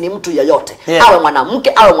kazi ni mtu yeyote awe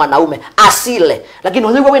mwanamke awe mwanaume asile lakini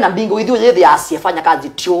wewe wina bingi uyithi ya asiyefanya kazi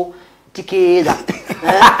tio tikeza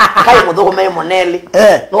kai mudhuko mwe moneli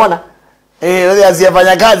unaona wewe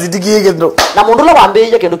asiyefanya kazi tikige ndo na mundu la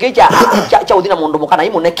wambeye kendo kicha cha udina mundu mukana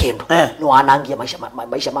imune kendo no anangia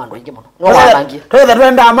maisha mando ingi muno no anangia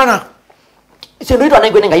twenda amana sindu itu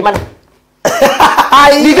anangwe ngaimana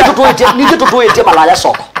nige tutuite malaya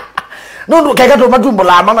soko no kaka to matumbo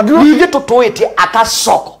la amana nige tutuite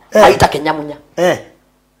akasoko maita kenyamunya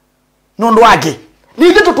no ndo wake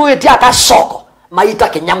nige tutuite akasoko maita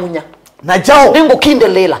kenyamunya na chao ningo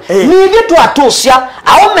kindelela ni gitu atusia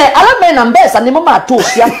aume alame na mbesa ni mama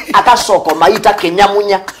atusia akasoko maita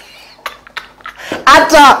kenyamunya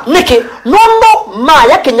ata niki nondo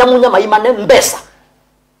maya kenyamunya maimane mbesa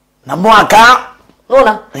na mwaka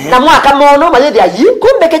nona na mwaka mono mayethi ayi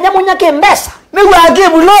kumbe kenyamunya kembesa ni wake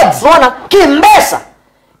bulod nona kimbesa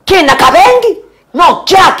kina kabengi no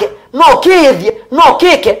kyake no kithie no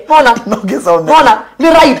kike nona nona ni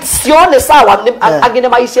right sione sawa agine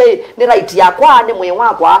maisha ni right yakwa ni mwe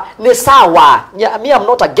wakwa ni sawa me am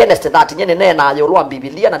not against that nyene nena yo lwa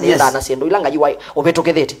biblia na nenda na siendo ilanga yiwa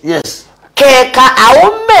obetukithiti yes keka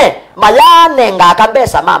aume mayane ngaka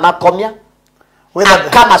mbesa mama komya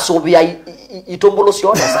kama subia itumbulu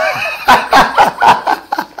sione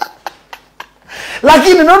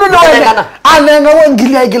lakini no anenga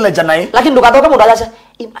wangilia igila janai lakini ndukatoka mundu alasha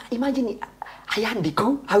imagine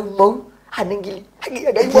ayandiko au mo anengili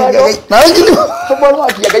gaibwado na ngili mwana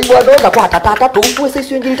akia gaibwado na kwa tata tu twese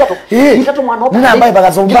sio ngili tatu ngili mwana opa na ambaye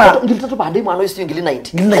bakazomba ngili tatu bande mwana sio ngili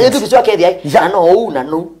 90 ayetu kiswa kedi ai na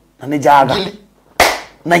no na ni jaga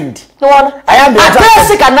 90 nona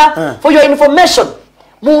atesi kana for your information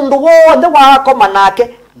mundu wothe wako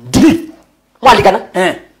manake ndi mwalikana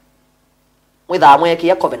mwitha mweki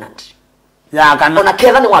ya covenant ya kana ona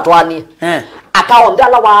ketha ni watwani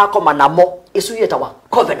akaondala wako manamo isuyeta wa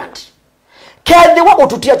covenant kethi wa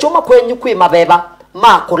ututia choma kwenyu kwi mabeba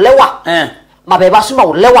ma kulewa mabeba sima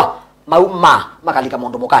ulewa mauma makalika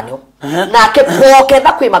mundu mukanyo na kepoke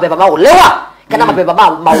na kwi mabeba ma ulewa kana mabeba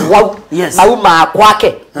mawau mauma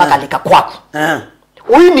kwake makalika kwako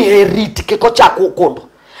uini heriti kiko cha kukondo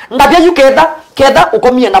ndabya yuketha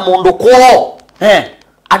ukomie na mundu kwao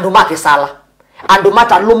andu make sala andu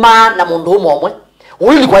mataluma na mundu umomwe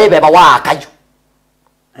uili kwa ibeba wa akayu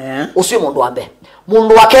usio mundu ambe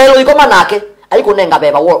mundu wakelo iko manake aikunenga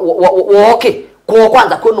beba woke kwa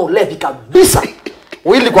kwanza kuno levi kabisa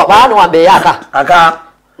uili kwa bana wambe yaka aka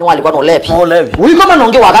ni walikuwa no levi uiko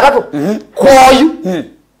manonge wakatatu koyu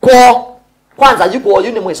kwa kwanza yuko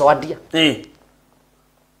oyu ni mweso wandia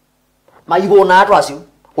maigo na atu asio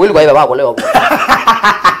uili kwa ibeba wako leo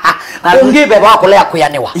ungebe wako lea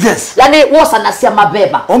kuyanewa yani wosa nasia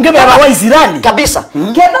mabeba ungebe wa Israeli kabisa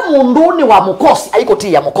kenda munduni wa mukosi aiko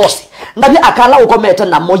tia mukosi ndabi akala ukometa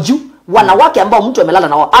na moju wanawake ambao mtu amelala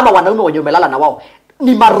na wao ama wanaume wenye umelala na wao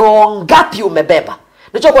ni marongapi umebeba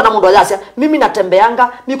nicho kwa na mundu ajasia mimi natembeanga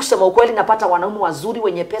mimi kusema ukweli napata wanaume wazuri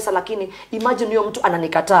wenye pesa lakini imagine hiyo mtu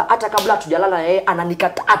ananikataa hata kabla tujalala yeye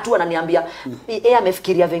ananikataa tu ananiambia yeye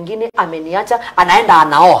amefikiria vingine ameniacha anaenda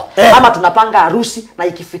anaoa ama tunapanga harusi na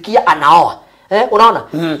ikifikia anaoa unaona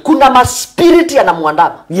kuna maspiriti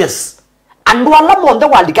yanamuandama andu ala monde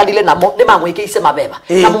walikalile namo ne mamweke ise mabeba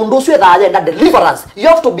na mundu ucio ethaje na deliverance you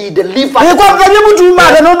have to be delivered kwa kanye mtu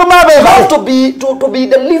mara no mabeba you have to be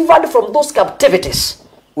delivered from those captivities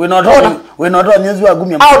we not on nyezi wa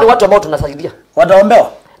gumi au ni watu ambao tunasaidia wataombewa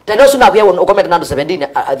tena sina pia ukometa nando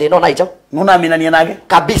 17 they know naicho nuna minani nake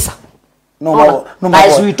kabisa no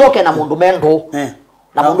as we talk na mundu mendo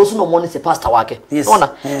na mundu sino muone se pastor wake unaona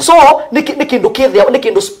so nikindu kithia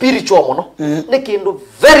nikindu spiritual muno nikindu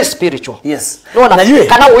very spiritual unaona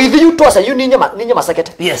kana withi you tosa you ninye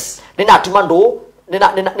masakete nina atumando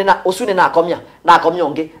nina usuni na akomya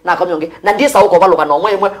onge na ndiye sauko baluka no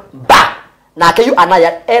mwemwe ba na keyu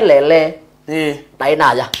anaya elele na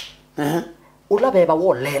inaya ulabeba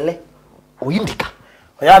wo lele uindika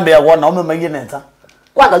oyambe ya kuona ume magineta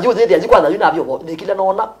kwanza juu zidi kwanza yuna byo nikila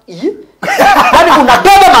naona yani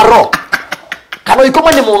unabeba maro kana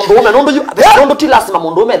ikoma ni mundu ume nundu ti lazima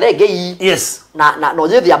mundu ume thege na no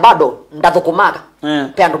zidi bado ndathukumaga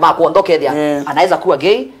pe andu makuondoke thia anaweza kuwa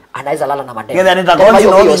gay anaweza lala na madeni ngeza nitakonzi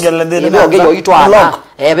no ngelendele na ngeyo itwana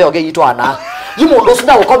ngeyo itwana yumundu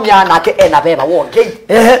sinda ukomya nake ena beba wo gay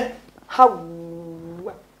how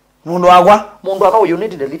mundu wakwa you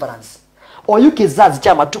need deliverance oyu kizazi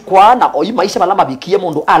cha matukwana oyu maisha malama bikie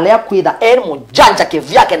mundu alea kwitha mujanja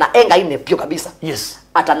kevyake na enga ine pio kabisa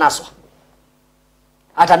atanaswa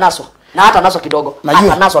na atanaswa kidogo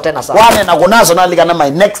atanaswa tena sana wane na kunaso nalikana my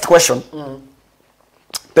next question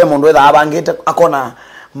pe mundu etha abangite akona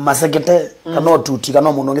masekete kano tuti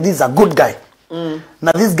kano mundu this is a good guy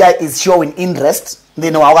na this guy is showing interest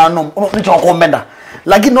then wa no nicho kombenda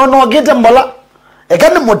lakini no gete mbola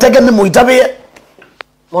ekani mutege ni muitabe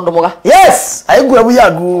mundu muga aigura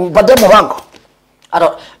buyagu pate mubango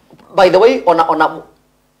by the way ona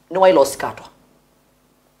ni wa ilo sikatwa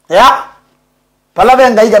pala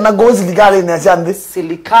venga iga na go silikali ni achandi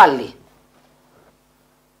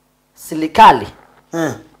silikali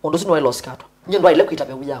undu sino wa ilo sikatwa nyendo ile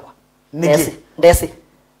kuitabe buyakwa ndesi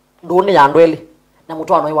nduni ya ndweli na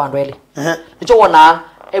mutu anoi wa ndweli nicho wona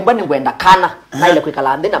Ebani ngwenda kana na ile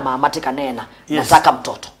kwikala na mama tika nena nataka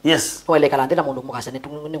mtoto. Yes. Wale kala na mundu mukase ni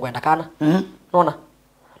ngwenda kana. Nona.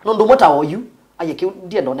 Nundu mota oyu aye kiu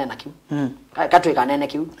ndie ndo nena kiu. Katwika nene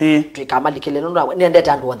kiu. Twika malikele nundu ni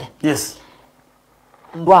ndete andu othe. Yes.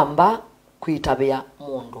 Ndwamba kuitabia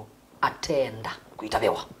mundu atenda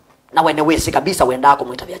kuitabewa. Na wene wesi kabisa wenda ako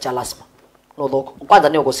muitabia cha lasma. No thoko. Kwanza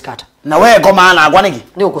ni ukusikata. Na wewe kwa maana kwa nini?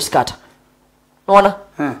 Ni ukusikata. Nona?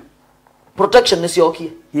 Protection nisi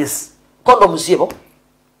okie. Yes. Condom siebo.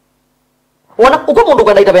 Wana uko mundu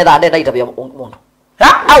kwenda itabia ndenda itabia mundu.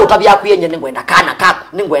 Au tabia kuyenye ningwenda kana kako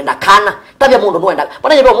ningwenda kana tabia mundu nwenda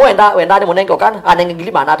bana yebo wenda ni munenge okana anenge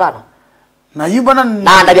ngilima na 5 na yibana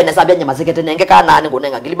na ndabia nesabia nyama zekete nenge kana ni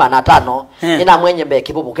ngunenga ngilima na 5 ina mwenye be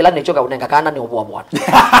kibubu kila nichoka unenga kana ni obwa bwana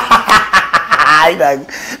aida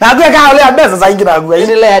na kwa ka ole ambesa saingi na kwa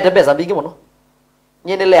ni le ate pesa bingi muno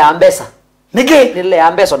nyene le ambesa niki ni le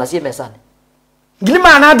ambesa na sie mesane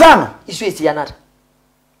ngilima na 5 isu isi yanata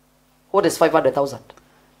what is 500,000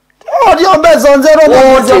 oh ndio ambesa nzero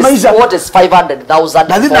kwa maisha what is 500,000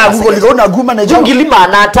 na zina google liko guma na jo ngilima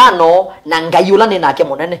na 5 na ngayula ni nake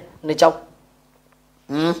monene ni chao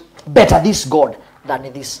better this God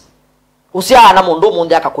than this. Usiana mundu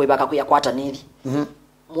munde akakuiba akakuya kwata nili.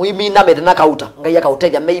 Muimi na medena kauta ngai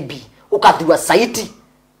akauteja maybe ukathiwa saiti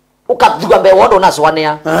ukathiwa mbe wondo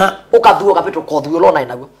naswanea ukathiwa kapito kothiwa lona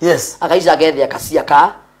inago. Yes. Akaisha gethi akasia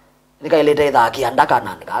ka nikaileta itha akiandaka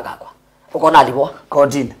na nikagakwa. Ukona alibwa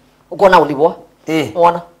kodini. Ukona ulibwa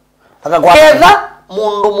unaona akakwa ketha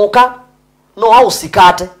mundu muka no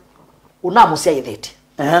ausikate unamusia itheti.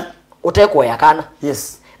 Utekwo yakana.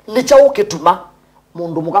 Yes. Nicha ukituma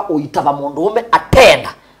mundu muka uitaba mundu ume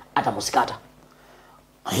atenda atamusikata.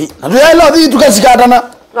 Na ndio ile hivi tukasikata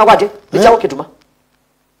na kwaje nicha ukituma.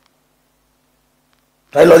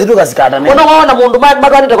 Kailo hivi tukasikata na. Unaona mundu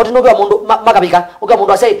madwani ndakoti no kwa mundu makabika uka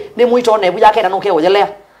mundu asei ni muito ne buya kena nuke ojelea.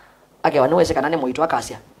 Akewa niweze kana ni muito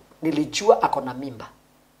akasia. Nilijua akona mimba.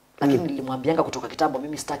 Lakini nilimwambianga kutoka kitambo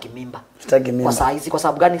mimi sitaki mimba. Sitaki mimba. Kwa saa hizi kwa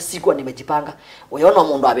sababu gani sikuwa nimejipanga. Unaona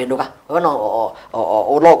mundu abenduka.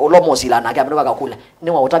 Unaona ulo mosila na abenduka kakula.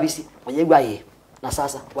 Ni wa utabisi mwenye gwaye. Na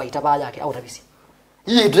sasa waitaba yake au utabisi.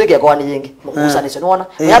 Hii dreke kwa ni yengi. Mukusanisha unaona?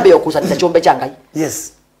 Yabe yokusanisha chombe changai.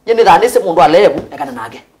 Yes. Yeni dhanise mundu alebu ekana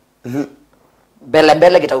nage.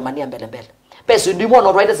 Mbele kitaumania mbele. Pesa ndimo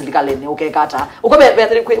no right silikale ni ukekata. Uko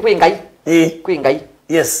be kwingai. Kwingai.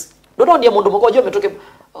 Yes. Ndono ndiye mundu mukojo metoke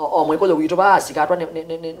mwikojo wito basi katwa ni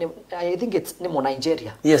I think it's ni mu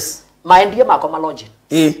Nigeria. Yes. Maendie makoma lodge.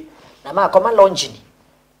 Na makoma lodge ni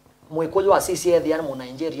mwikojo wa CCA yani mu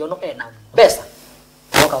Nigeria no ena pesa.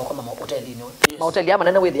 Woka ukoma hoteli ni. Mahoteli ama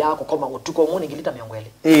nene wethi yako koma utuko nguni ngilita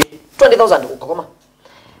miongwele. 20,000 ukoma.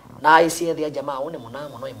 Na isi ya jamaa one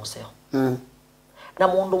munamo no imuseo. Na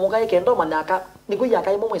mundu mugai kendo manaka nikuya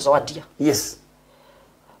kai mumwezo wadia. Yes.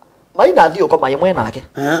 Maina thio koma yemwe nake.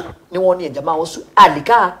 Ni wonie jamaa usu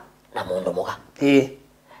alika na mundu muga.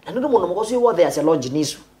 Na ndu mundu muga usu wothe ase lodge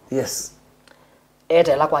nisu. Yes.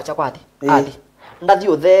 Ete la kwacha kwathi. Athi.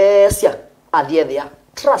 Ndathio thesia athie thia.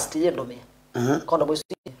 Trust yendo me. Kondo musu.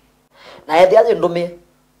 Na ethia yendo me.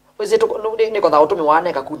 Weze to niko tha utumi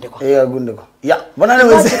wane kakunde kwa. Kakunde kwa. Ya, bona ni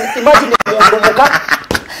weze. Imagine mundu muka.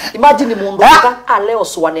 Imagine mundu muka aleo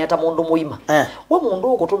swane ata mundu muima. We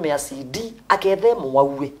mundu ukutumia CD akethe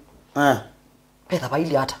muwawe. Petha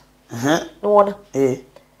baili hata. Nuona?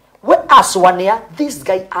 We aswania this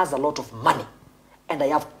guy has a lot of money and I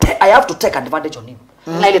have to take advantage on him.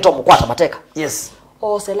 Na ile to mukwata mateka. Yes.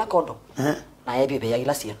 O sela kondo. Na yeye bebe ya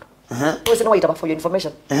ila sieno. Weze no waita for your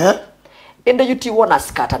information. Ende yuti wona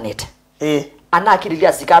skata net. Ana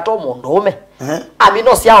akililia sikato mundume.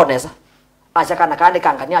 Amino siaoneza. Acha kana kande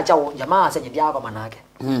kangania acha jamaa asenye byako manake.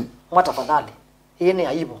 Mwatafadhali. Hii ni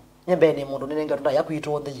aibu. Nyembe ni mundu nenge tunda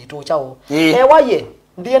yakwito the yito chao. Waye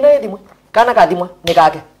ndiye na edimwe. Kana kadimwa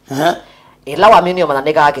nikake. Ila wamini omana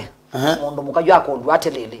nikake. Mundu mukajwa akondu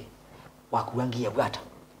atelele. Wakuangia bwata.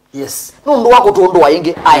 Yes. Nundu wako tundu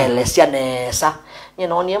waingi aelesia nesa.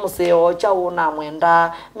 Nyenonie museo chao na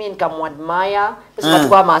mwenda mimi nikamwadmire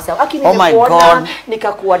kwa masa akini nikuona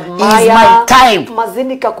nikakuadmire is my type mazini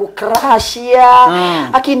nikakukrushia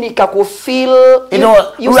akini nikakufeel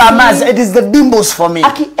you are maz it is the bimbos for me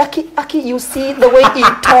aki you see the way he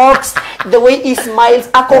talks the way he smiles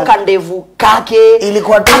ako kandevu kake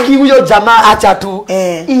ilikuwa aki huyo jamaa acha tu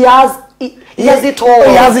he has it all.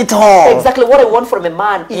 He has it all. Exactly what I want from a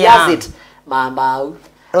man. He has it. Mama.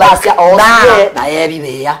 Like na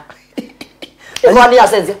yebi ya. Ekwani ya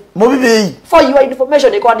senzia. Mobibi. For your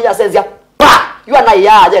information ekwani ya senzia. Pa. You are na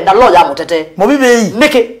ya agenda lo ya mutete. Mobibi.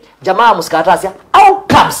 Niki jamaa muskatasia. How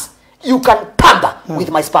comes you can tamper with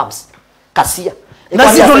my sperms? Kasia.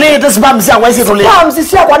 Na si tulete spam sia kwa si tulete. Spam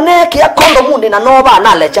sia kwa neke ya kondo munde na nova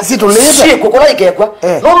na lecha. Si tulete. Si kukula ikekwa.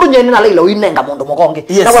 Nondu nyeni na leilo inenga mundu mugonge.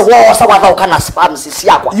 Na we wosa watha ukana spam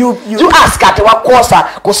sia kwa. You ask ate wakosa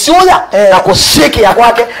kusuya na kushiki ya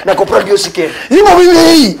kwake na kuproduce kile. Imo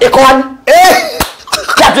bibi. Ekoni.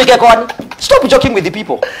 Ya tuike ekoni. Stop joking with the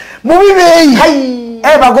people. Mubibi.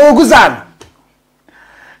 Hai. Bago kuzana.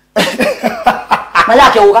 Na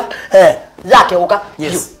yake uka? Yake uka?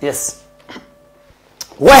 Yes.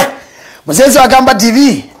 We, msezi wa Kamba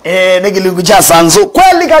TV, negilingu cha Sanzo.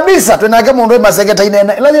 Kweli kabisa, tunake mundu maseketa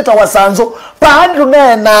inena. Ilaleta wa Sanzo, paani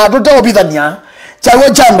tunena, tutawabithania.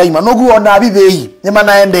 Chawe chanda ima, nogu ona abibei. Nima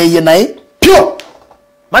naende iye nai. Pyo!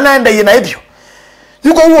 Manaende iye nai pyo.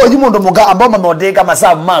 Yuko uo mundu muka ambao mamodeka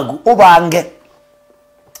masaa magu. Ubange.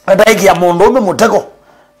 Adaiki ya mundu ume muteko.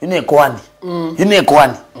 Yune kwani. Yune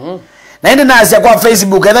kwani. Na ende nasi ya kwa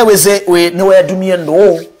Facebook, either we say, niwe dumie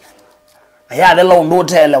ndo. Ya de lo ndo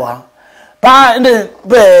telewa. Pa ende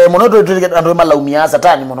be monoto tuliketa ndo malaumia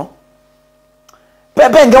satani mono.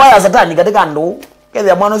 Pepe ngewa ya satani katika ndo.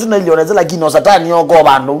 Kethia mwana sina ilioneza lakini satani yoko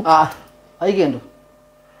bandu. Haigendo.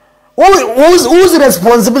 Whose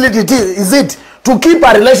responsibility is it to keep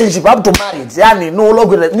a relationship up to marriage? Yani no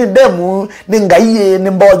logo ni demu ni ngaiye ni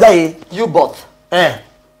mbozae. You both.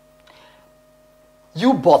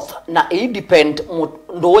 You both na it depend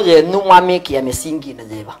ndo ye numa meki ya mesingi na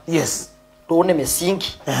jeba. Yes. Ndo ne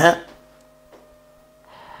mesingi.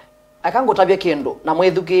 Akango tabia kendo na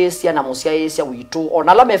mwethuke cia na mucia cia witu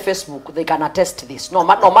ona la me Facebook they can attest this. No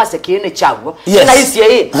mase kine chago. Yes. Na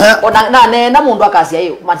isi ona na mundu akacia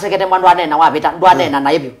hiyo matekete mwandu anena wabita ndo anena na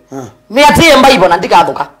hivyo. Ni atie mbaibo na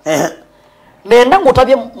ndikathuka. Nenda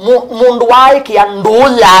ngutabia mundu waiki ya ndo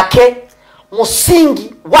yake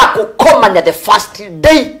musingi wako komanya the first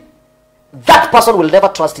day that person will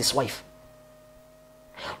never trust his wife.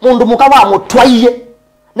 Mundu mukawa mutwaiye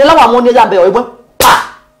nela wa muone jambe yoibwe pa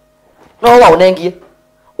no wa unengie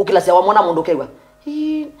ukila sia wa mwana mundu kewa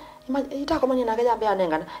itako manya na jambe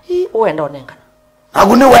anengana uenda onengana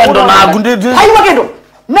agune wendo na agunde hayi wakendo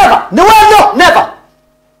never ni wendo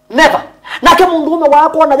never na ke mundu ume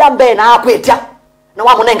wako na jambe na akwetya na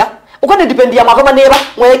wa munenga ukone dependia makoma neba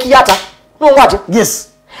mweki yata no what? Yes.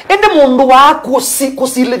 Ende mundu wa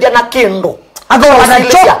kusilithia na kendo.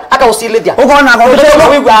 Aka usilithia. Ukona kwa mtoto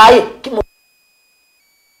wewe ai.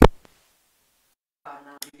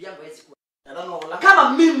 Kama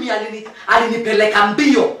mimi alinipeleka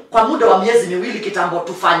mbio kwa muda wa miezi miwili kitambo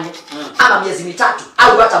tufanye ama miezi mitatu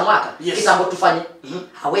au hata mwaka kitambo tufanye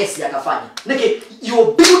hawezi akafanya. Niki you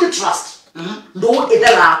build trust. Ndo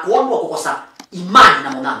edela kuonwa kukosa imani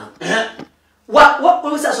na monana. What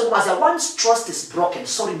we say so once trust is broken,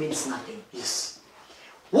 sorry means nothing. Yes.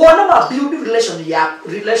 Wona build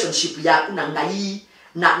relationship ya kuna ngai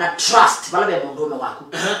na trust wala be mundu wako.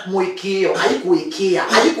 Muikio, haikuikia,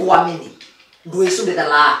 haikuamini. Ndio iso de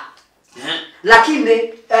la.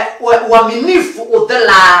 Lakini uaminifu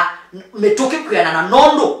udela metoke kuyana na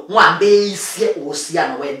nondo mwambe ise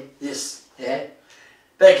uhusiano wenu. Yes.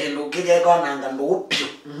 Peke ndo kige kona ndo upyo.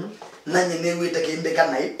 Nanye ne wita kimbeka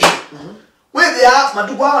na ipi. Where they are,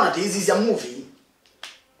 matuwa na tizi ya movie.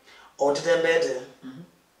 Or tetembete.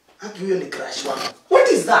 Aki huyo ni crush wangu.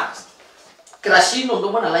 What is that? Crushino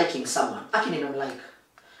ndo mwana liking someone. Aki ni like.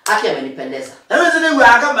 Aki amenipendeza. Ewe zile wewe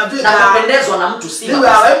kama tu na kupendezwa na mtu si. Wewe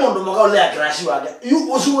wewe ndo mmoja ule crush wake.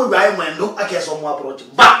 You usuwe wewe mwendo akiasomo approach.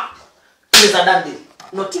 Ba. Is a dandy.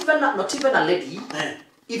 Not even a lady.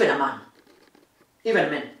 Even a man. Even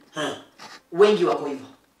men. Wengi wako hivyo.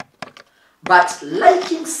 But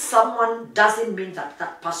liking someone doesn't mean that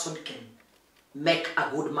that person can make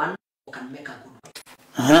a good man or can make a good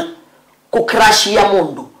wife. Kukrashia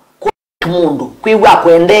mundu kwiwa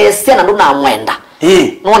kuendesha na ndo na mwenda.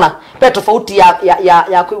 Unaona? Pe tofauti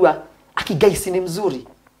ya kwiwa akigaisi ni mzuri.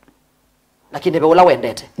 Lakini be ula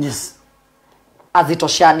wendete. Yes.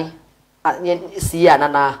 Azitoshani siana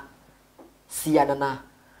na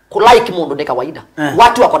kulike mundu ni kawaida.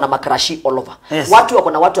 Watu wako na makrashi all over. Watu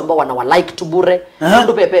wako na watu ambao wana like tu bure.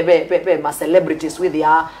 Mundu pe ma celebrities with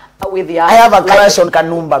their I have a crush on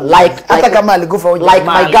Kanumba. Hata kama alikufa like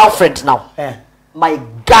my girlfriend now. My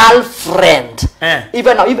girlfriend.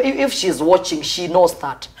 Even now if she's watching, she knows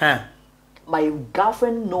that. My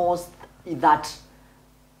girlfriend knows that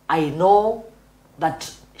I know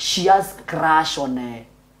that she has crush on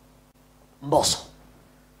Mbosso.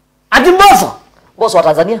 Ati Mbosso? Mbosso wa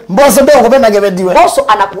Tanzania. Mbosso ndio kupenda gebediwe. Mbosso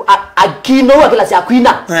akinoa kila siku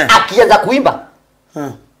kuina, akianza kuimba.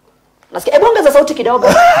 Nasikia ongeza sauti kidogo.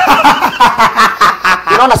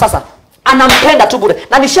 Unaona sasa? Anampenda tu bure.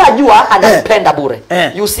 Na nishajua anampenda bure.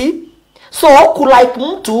 You see? So ku like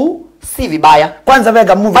mtu si vibaya. Kwanza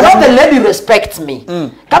weka movie. But the lady respects me.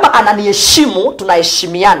 Kama ananiheshimu,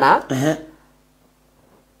 tunaheshimiana.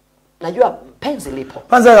 Najua penzi lipo.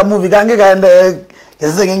 Kwanza weka movie kange kaende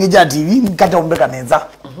kese ngenge ja TV mkata umbeka nenza.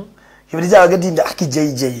 Kibirija wagetinda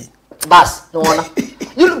akijj. Bas, unaona.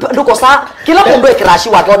 Nduko saa kila mundu ekirashi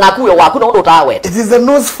wake ona kuyo waku na ndo utawete. It is a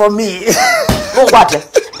news for me. Ngwate.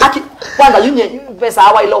 Aki kwanza yunye pesa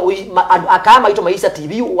hawa ilo akama ito maisha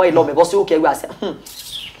TV wa ilo megosi uke wase.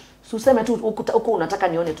 Suseme tu uko unataka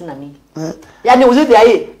nione tu nani. Yaani uzidi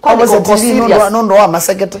ai kwa niko serious. Ndo wa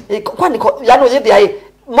masekete. Kwa niko yaani uzidi ai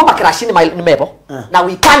mama crash ni mebo. Now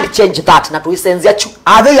we can't change that na tuisenzia chu.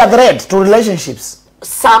 Are they a threat to relationships?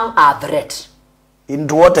 Some are threat. In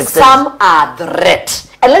to what extent? Some are threat.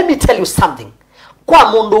 And let me tell you something. Kwa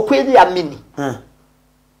mundu kweli amini.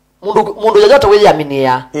 Mundu yoyote wewe amini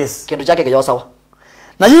ya. Yes. Kindu chake kiyo sawa.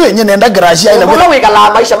 Na yeye yenyewe nenda garage ile. Mbona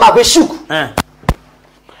wikala maisha makwe shuku.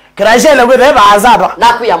 Garage ile wewe bazaba.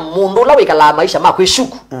 Na kuya mundu la wikala maisha makwe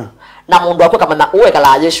shuku. Na mundu akwe kama na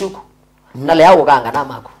wekala ye shuku. Na leo uganga na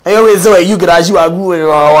mako. Eyo wewe you garage wagu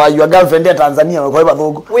wa your girlfriend ya Tanzania kwa iba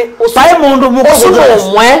thogo. Pai mundu muko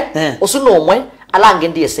osuno omwe alange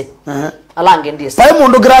ndiese. Alange ndiese. Pai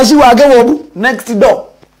mundu garage wake wobu next door.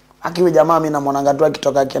 Akiwe jamaa mimi na mwananga tu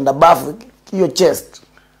akitoka akienda bafu hiyo chest.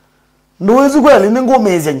 Nduwezi kweli ni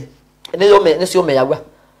ngome zenye. Ni sio meyagwa.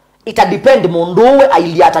 Ita depend mundu we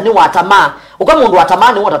ailiata ni watama. Uko mundu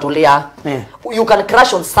watama ni watatolea. You can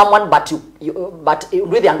crush on someone but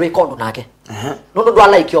with the andwe kondo nake. Ndo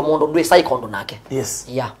ndo like your mundu ndo sai kondo nake. Yes.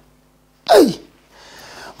 Yeah. Ai.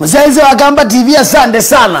 Mzaize wa Kamba TV asante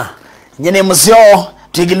sana. Nyene musio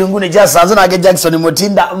Tigilunguni jasa azuna ake Jackson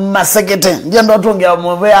Mutinda masekete. Ndio ndo tuongea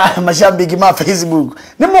mwea mashabiki ma Facebook.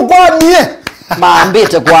 Ni mkwamie.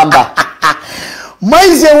 Maambite kwamba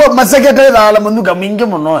Maize wa masekete la alamunuka mwingi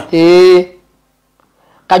muno.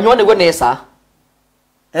 Kanyone gwe nesa.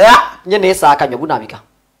 Nye nesa kanyobu nabika.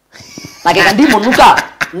 Nake kandi munuka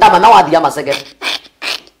ndama na wadi ya masekete.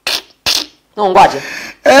 Ngwaje.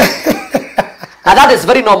 And that is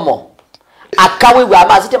very normal. Akawe wa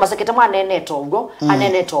mazite masekete mwanene togo,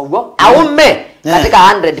 anene togo. Aume katika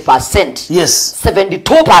 100%. Yes.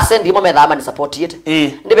 72% imo medhama ni support yete.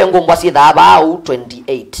 Ndibe ngongwa si dhaba au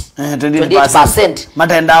 28. 28%.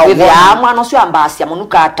 Matenda with ya mwana sio ambasi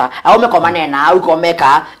amunukata. Aume kwa manena au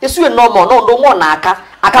komeka. Yesuwe normal no ndo ngona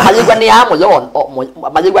aka maligwa ni amo yo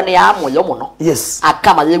maligwa ni amo yo muno. Yes.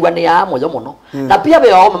 Aka maligwa ni amo yo muno. Na pia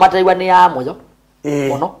be aume maligwa ni amo yo.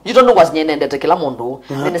 Mono yito ndo kwazinye ndete kila mundu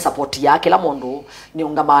nene support ya kila mundu ni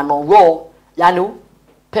ungamano wo yani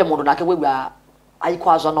pe mundu nake wewe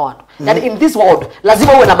aikwazo no ando yani in this world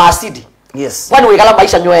lazima uwe na maasidi. Yes. Kwani wekala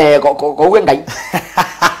maisha nywe ko uwe ngai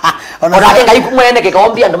ona ke ngai kumwene ke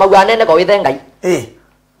kaombia ndo magwa nene ko withe ngai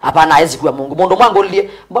hapana hezi kuwa mungu mundu mwangu lie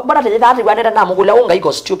bora teje thati gwa nene na mungu le ungai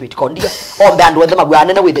go stupid kondia ombe andu wethe magwa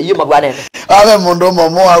nene withe yu magwa nene ave mundu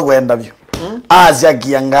momo agwenda byo azya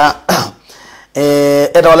kianga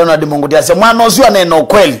eta wale na dimungu diase mwana osio anena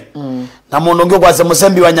ukweli na mundu ngyo kwase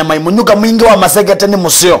musembi wa nyama imunyuka mwingi wa masekete ni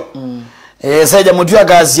musio seja mutua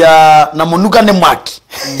kazi ya na munuka ni mwaki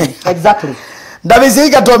exactly ndabisi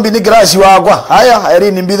ikatombi ni crash wakwa haya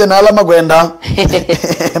eri ni mbithe na alama kwenda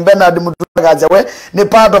Bernard mutua kazi we ni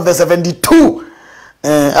part of the 72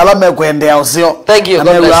 alama kwendea usio. Thank you,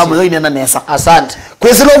 God bless you. Na nesa asante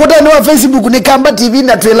kwesi lokutani wa Facebook ni Kamba TV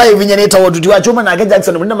na twe live nyeneta wotuti wa chuma na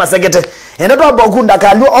Jackson muna masekete enda to abokunda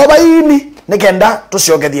kalio oba ini nikenda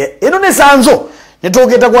tusiogethie ino ni sanzo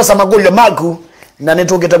nitugita kwa samagulyo maku na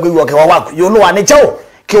nitugita kuigwa ke wako yolo wane chao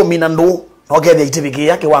kio mina ndo okethia itibiki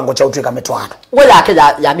yake wango chao twika metwano we yake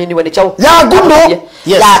ya mini we ni chao ya gundo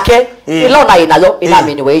yes yake ilo na inayo ina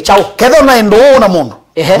mini we chao ketho na ndo na mundu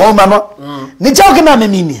mama ni chao kina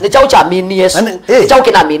mimini ni chao cha mini Yesu ni chao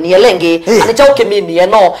kina mini elenge ani chao kimini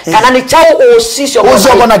eno kana ni chao osisho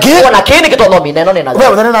kona kini kitono mini eno nena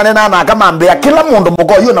wewe nena na kama ambia kila mundu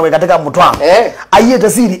muko yu na we katika mutwa ayete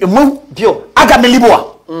siri emu bio akamilibwa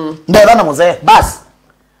ndera na muzee bas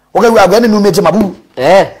okewa gani numete mabu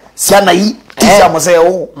siana hii tisha muzee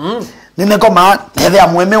o ninekoma nethea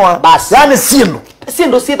mwemewa bas yani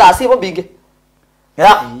sindu sitha sibo bige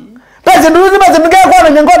Pese nduzi basi mgea kwa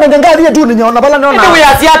na nyangali tu niona bala niona. Ndio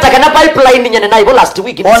ya siata kana pipeline nyene na ibo last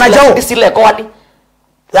week ni sile kwani.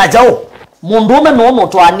 Ya jao. Mundume no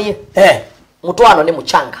mutwanie. Mutwano ni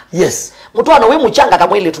muchanga. Yes. Mutwano we muchanga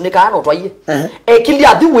kama ile tunika ano twaye. Kili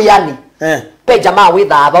athiwe yani. Pe jamaa we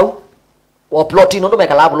thabau. Wa plotino ndo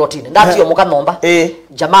mekala plotino. Ndati yo muka nomba.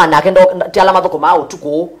 Jamaa na kendo ti alama thoko ma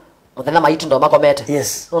utuko. Muthena maiti ndo makomete.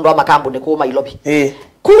 Yes. Ndo makambu ni kuma ilobi.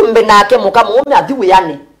 Kumbe nake muka mume athiwe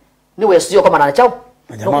yani. Niwe sio kama na chao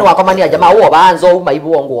no wakomania jamaa huo banzo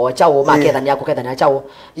maibu nguo chao makethani yako kethani chao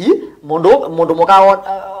mundu mukao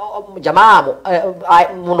jamaa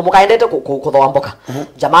mundu mukaendete kuthomboka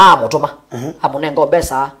jamaa mutuma amunengo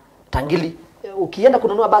besa tangili ukienda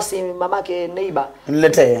kununua basi mamake neighbor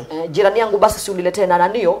niletee jirani yangu basi si uniletee na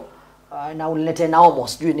nanio na uniletee na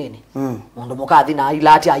almost sijui nini mundu mukathi na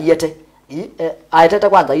ilati ayete ayetete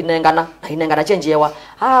kwanza inengana change yewa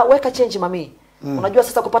weka change mami unajua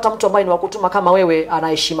sasa kupata mtu ambaye ni wakutuma kama wewe ana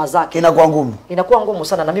heshima zake inakuwa ngumu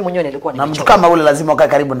sana na mimi mwenyewe nilikuwa na mtu kama ule lazima ukae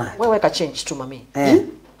karibu naye wewe weka change tu mami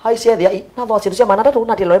hai siathia na ndo asirusia maana tatu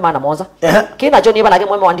unatilo maana moza kina joni bana ke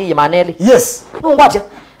mweme wandi maneli yes ngwatia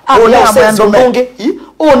mwendo mungi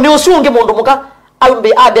ni usungi mundu muka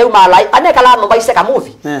abe malai anekala no baise ka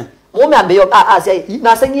movie mume ambe yo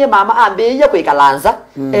na sengie mama ambe ye kwikalanza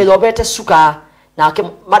elobete suka na ke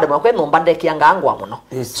madam akwe no mbande kiangangwa muno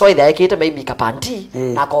so ida ekite maybe kapanti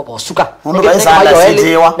na ko suka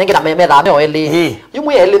ningi na meme da me oeli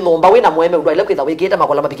yumu ele no mba we na mweme udwa ile kwitha wikite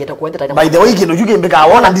makola mabikite kwende taina by the way kino yuke mbika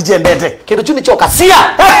wona ndije ndete kitu chuni choka sia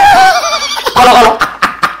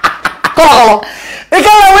kolo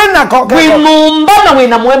ikala wena ko winumba na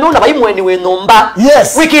wena mweme una bai mweni wenumba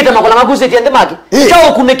yes wikite makola maguze tiende maki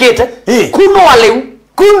chao kunekete kuno waleu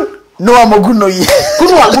no amoguno yi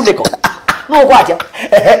kuno wangundeko no kwatia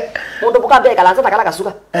mundu mukambe kalanza takala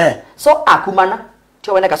kasuka so akumana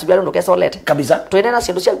tio wena kasubia ndo kesa olete kabisa twende na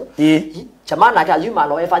sindu cia chamana ka yuma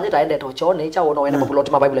lo efanye taende to chone cha ono wena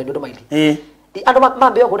populoti ma bible ndo maili ando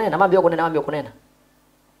mambe yoko nena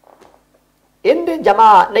ende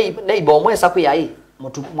jamaa nei bomwe saku yai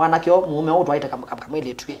mtu mwana kyo mume wotu aita kama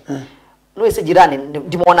mwili tu no ese jirani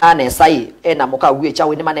ndimona ne sai ena muka uye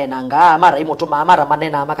chawe ni manena nga mara imoto mara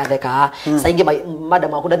manena makatheka sainge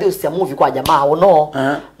madam akunda thio movie kwa jamaa ono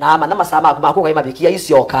na masama akumakuka imabikia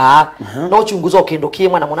isioka no chunguzo kendo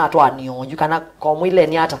kimwe na mwana atwa nionju kana kwa mwile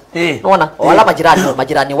ni hata unaona wala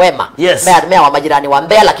majirani wema mea wa majirani wa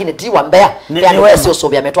mbea lakini ti wa mbea pia ni wewe sio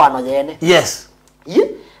sobia ametwa yene yes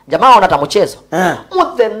jamaa ona tamuchezo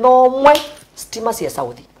muthe no mwe stima si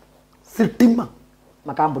Saudi stima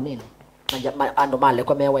makambu nini na ando male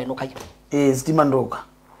kwa mewe nuka stima ndoka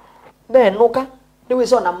nuka niwe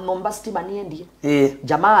so na mnomba stima niendie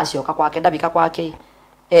jamaa asioka kwake ndabika kwake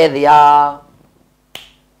ethia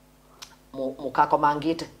mukako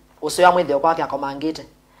mangite usio amwithio kwake akomangite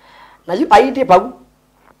na yu aidi pau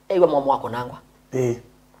ewe momo wako nangwa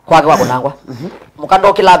kwake wako nangwa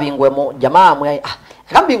mukando kila bingwe mo jamaa mwe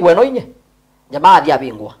akambingwe no inye jamaa adia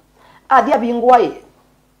bingwa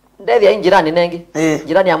ndethia jirani nengi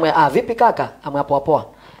jirani amwe vipi kaka amwe poa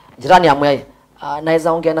jirani amwe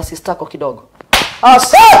naweza ongea na sister yako kidogo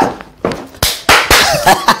sir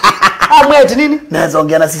amwe nini naweza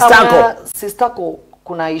ongea na sister yako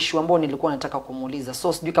kuna issue ambayo nilikuwa nataka kumuuliza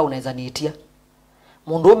so sijui kama unaweza niitia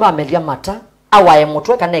mundu amelia mata awaye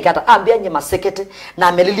mutwe kana kata ambia nye masekete na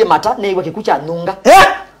amelilie mata na iwe kikucha nunga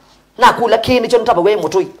na kula kini cho ntaba we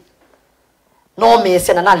mutui no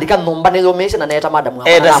mesi na nalika nomba nezo mesi na neta madam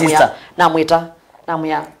na mwita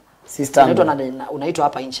sister unaitwa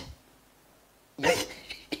hapa nje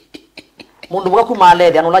mundu muka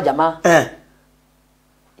kumale dia nola jamaa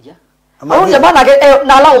au jamaa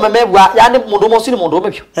na la umemebwa yani mundu mosini mundu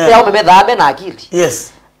umebyo ya umemedha na akili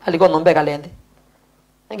yes alikuwa nombe kalende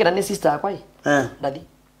ngina ni sister kwai dadi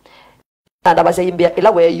nda basi imbia ila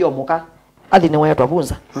we yo muka athi ni wewe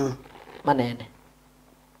twabunza manene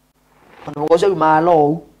ngoja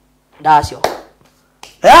umalo dasio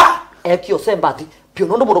ekyo sembati pio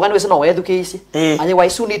nondo mundo gani wese no wedu keisi anye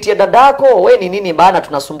waisunitie dadako we ni nini bana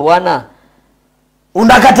tunasumbuana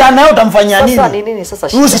undakata nayo utamfanyia nini sasa ni nini sasa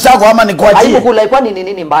shida chako ama ni kwaje aibu kula kwa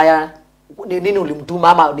nini mbaya ni nini ulimtuma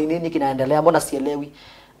ama ni nini kinaendelea mbona sielewi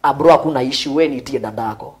abro hakuna issue we nitie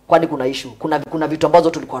dadako kwani kuna issue kuna vitu ambazo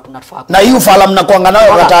tulikuwa tunafaa na hiyo fala mnakuanga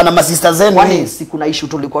nayo hata na masista zenu kwani si kuna issue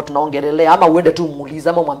tulikuwa tunaongelelea ama uende tu muulize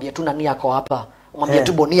ama mwambie tu nani yako hapa mwambie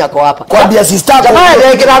tu boni yako hapa kwambia sister jamaa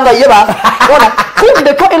ile kiranga yeba ona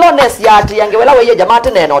kumbe kwa illness ya ati yangewela wewe jamaa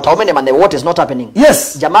tena na utaomene man what is not happening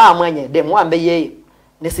yes jamaa mwenye demu ambe yeye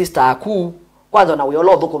ni sister aku kwanza na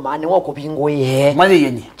uyolo dhuko maana wako bingwe mwenye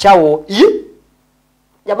yenye chao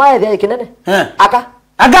jamaa ile kinene aka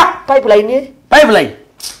pipeline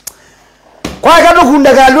kwa kado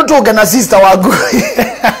kundaga lutoke na sister wangu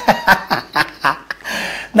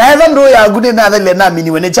na eza ndo ya gude na thele na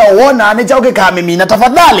mini wene chao wona ne chao ke kame mina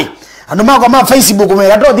tafadhali anduma kwa ma Facebook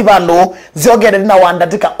umega to dibando ziogere na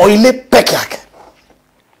wandatika oile peke yake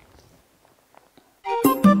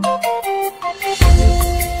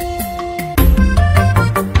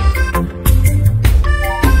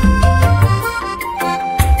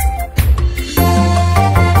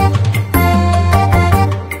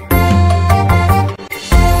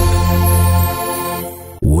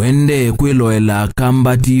kwiloela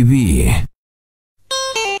Kamba TV.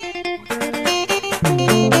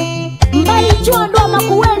 Mbaichwa ndo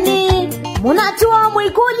makuweni munachua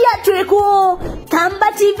mwikulia tweku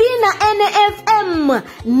Kamba TV na NFM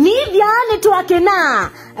nivyane twakena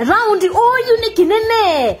raundi uyu ni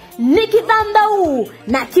kinene nikithandau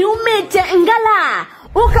na kiumete ngala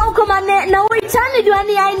ukomane na uitani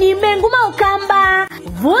juani aini menguma ukamba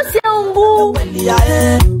vuse ungu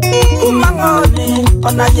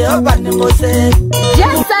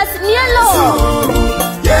Jesus Nielo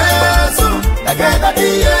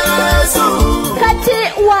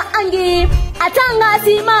kati wa angi atanga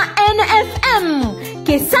sima NFM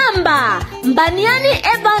Kisamba Mbaniani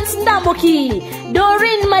Evans Ndamboki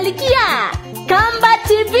Doreen Malikia Kamba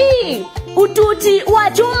TV Ututi wa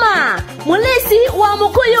Juma Mulisi wa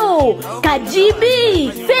Mukuyu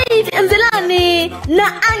Kajibi Faith Nzilani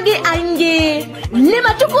na Angi ni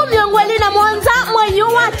matuku miongweli na mwanza mwayu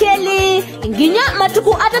wa Keli nginya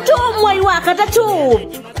matuku atatu mwayu wa katatu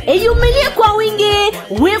eyumilie kwa wingi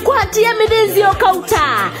wekwatia midezi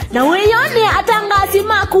okauta na weyone atangasi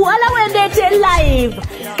maku ala wendete live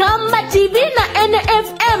Kamba TV na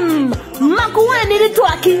NFM makuweni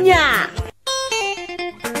litwa Kinya.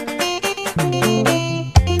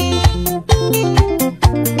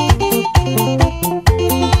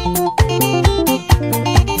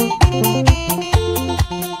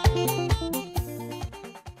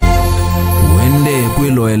 Wende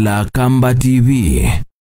kwiloela Kamba TV.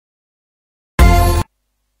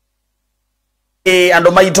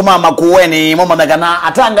 Ando maituma makuweni moma megana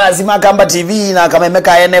atangazi Kamba TV na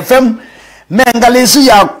kamemeka NFM mengalesu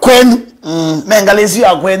ya kwenu mengalesu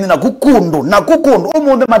ya kwenu na kukundu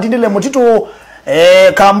umunde matindile mutito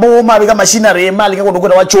kambo mabika machinery mali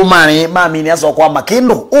kakundukura wachumani mami ni aso kwa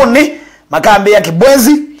makindo uni makambe ya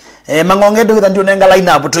kibwezi mangongedo kita ndio nenga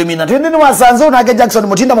line up twimina twendeni wasanzo na ke Jackson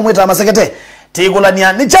Mutinda mumweta masekete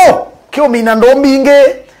tikulania ni chao kiumina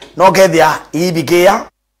ndombinge nokethia ibikia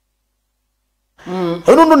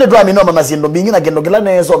Undu ne twa mino mama siendo bingi na kendo kila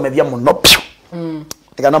neso mevia muno pyo.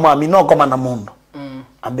 Tikana mwa mino koma na mundo.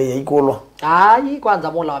 Ambe ya ikulo. Ai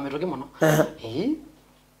kwanza mola wametoki muno.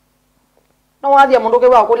 Na wathi ya mundu ke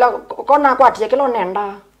wa kula kona kwatie kilo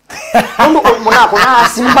nenda. Mundu muna kuna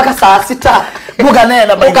simbaka saa 6.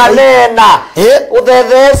 Mukanena ba. Mukanena.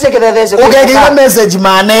 Uthethese. Ukekira message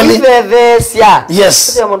maneli. Uthethesia.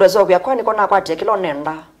 Yes. Sio mundu sio kwa kwani kona kwatie kilo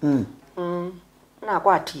nenda. Na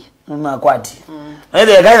kwatie. Na kwati.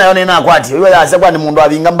 Ede kaina yone na kwati. Wewe asekwa ni mundu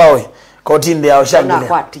avinga mbawe. Kotinde ya oshangile. Na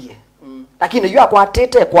kwatie. Lakini yua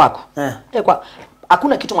kwatete kwako. Kwa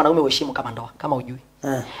hakuna kitu mwanaume uheshimu kama ndoa kama ujui.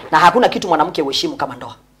 Na hakuna kitu mwanamke uheshimu kama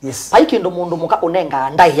ndoa. Yes. Haiki ndo mundu muka unenga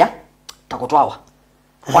ndai ya takotwawa.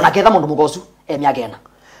 Ona ketha mundu mugosu emyagena.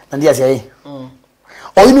 Na ndia cia hii.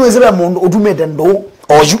 Oyinu wezera mundu utumete ndo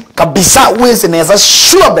oju kabisa wese neza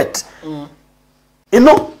sure bet.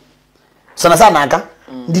 Ino sana aka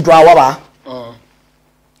nditwa waba.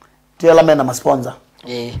 Tiala mena masponsor.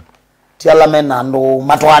 Tiala mena ndo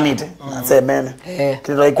matwanite nase mena.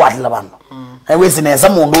 Tito ikwatila bando. Wese neza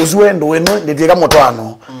mundu usiwe ndo wenu nditweka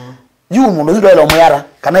motwano. Yu mundu usiwe lo muyara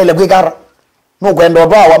kana ile kwikara. No kwenda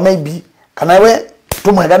obawa maybe kana we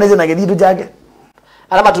tumwekaneze na kiditu chake.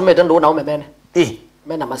 Alama tumete ndo unaume mene.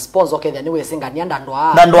 Mena masponsor kethia ni wese ngania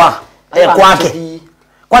ndandwa. Ndandwa. Kwake.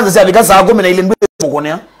 Kwanza sia bikasa akome na ile ndwe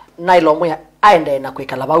mukonea. Na ilo mwe aende na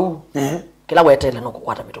kwikala bau. Kila wetele no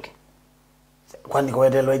kukwata mituke. Kwani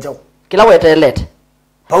kwetele ejao. Kila wetelete.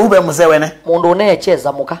 Paube musewene. Mundu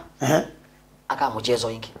unecheza muka. Aka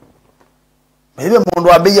mchezo ingi. Maybe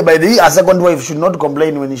mundu abiye by the way, a second wife should not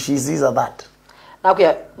complain when she sees that. Na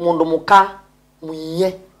kwa mundu muka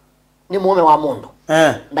muye ni mume wa mundu.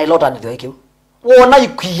 Na ilota ndivyo ikiu. Wona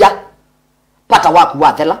ikuya pata waku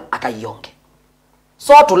wathela akayonge.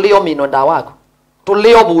 So tulio mino nda waku.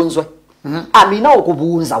 Tulio bunzwe. Amina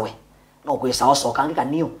ukubunza we. No kwesa osoka ngika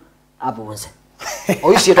niyo abunze.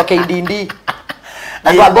 Oyisi to KDD.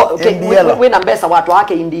 Na kwa we na mbesa watu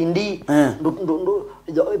wake indindi.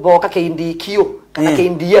 Boka KD kio kana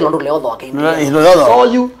KD yelo ndo leo dho KD. So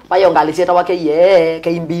you bayo ngaliseta wake ye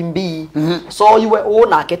KBB. So you we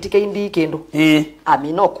ona keti KD kendo.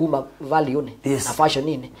 Amina kuma value ne na fashion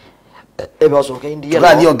nini. Ebe oso KD yelo.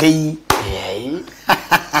 Radio KI.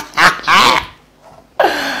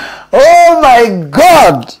 Oh my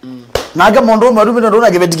God. Naga mondo marume ndo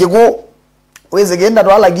na kibetike ko weze genda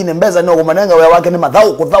to alagine mbeza no kumanenga we wake ni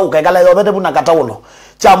mathau kuthau kekala yo bete buna kataulo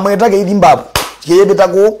chamweta ke idimbabu kebe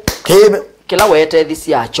tako kebe kila wete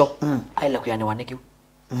thisi acho aile kuyani wanekiu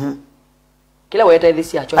kila wete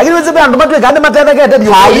thisi acho lakini weze bandu matwe kande matenda kete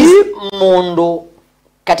dio hai mundu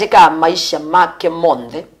katika maisha make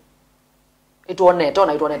monde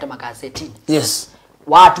ituonete magazetini. Yes.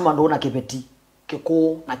 Watu mandona kibeti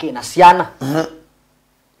kiko na kina siana.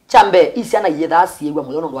 Chambe isiana yetha siegwa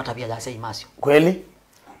muyono ndo atabia ya sei masio. Kweli?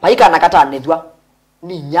 Paika nakata nethwa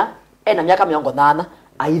ninya ena miaka 80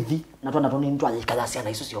 aithi na twana toni ntwa yikaza siana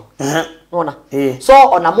isu sio. Unaona? So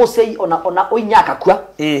ona musei ona oinyaka kwa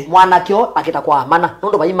mwana kyo akita kwa amana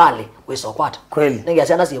ndo baimale weso kwata. Kweli. Nenge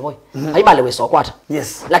siana sievoi. Baimale weso kwata.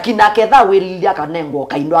 Yes. Lakini aketha wililia kanengo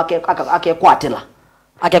kaindo akekwatela.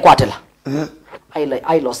 Akekwatela.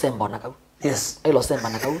 Ailo semba na kau. Yes. Ailo semba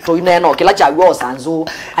na kau. To ineno kila chawo sanzu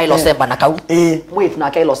ailo semba na kau. Mwifu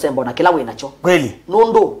na kailo semba na kila winacho. Kweli.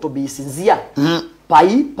 Nondo to bisinzia.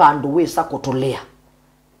 Pai pandu wesa kutolea.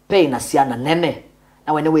 Pe na siana nene.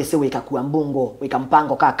 Na wene wese weka kuwa mbungo, weka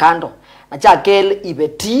mpango ka kando. Na chakele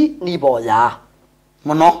ibeti ni boya.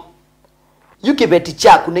 Muno. Yuki beti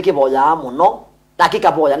chaku niki boya muno. Na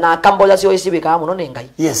kika boya na kamboya sio isi weka muno nengai.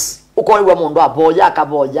 Yes. Ukoiwa mundu aboya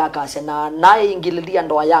akasema naye ingililia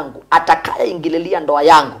ndoa yangu, atakaye ingililia ndoa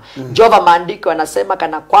yangu. Jehova maandiko yanasema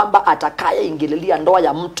kana kwamba atakaye ingililia ndoa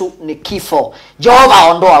ya mtu ni kifo.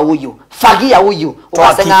 Jehova ondoa huyu, fagia huyu.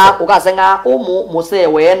 Ukasenga muse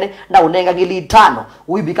wene na unenga ngili 5.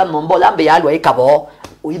 Uibika nombo lambe yalwa ikabo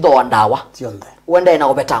uidho ndawa. Tionde. Uende na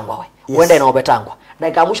obetangwa we. Yes. Uende na obetangwa.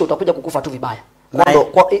 Dakika mwisho utakuja kukufa tu vibaya.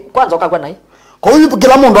 Kwanza ukakwa nai. Kwa hiyo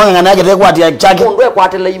kila mundu angangana yake tekwa ati chake. Mundu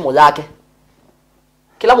ekwatele imo yake.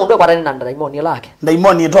 Kila mundu ekwatele na ndaimoni lake.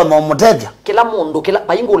 Ndaimoni ito no mutethia. Kila mundu kila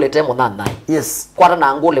bayingu ulete mo nanai. Yes. Kwata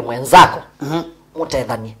na ngule mwenzako.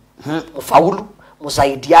 Mutethanie. Mufaulu,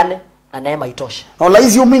 musaidiane na neema itoshe.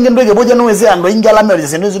 Olaizi uminge ndoge boja no weze ando ingala mere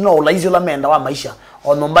senezi no olaizi la menda wa maisha.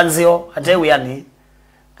 Onombanzio atewe yani.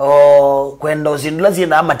 Kwenda uzindula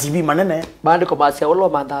zina ama TV manene. Bandi ko masia ulo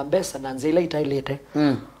manda mbesa na nzile itailete.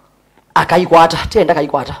 Akaikwata tenda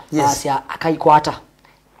kaikwata. Yes. Masia akaikwata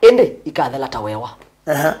ende ikathela tawewa.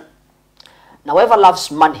 Na whoever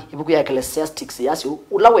loves money ibuku ya Ecclesiastes yasi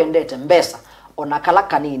ula wendete mbesa onakala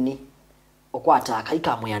kanini okwata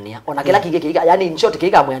akaikamuyania onakela kige yani in short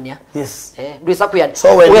kikamuyania. Yes. Ndwisa kuyani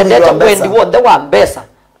so wendete wendi wonde wa mbesa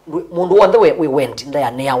mundu wonde we went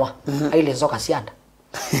ndaya neawa aile nzoka sianda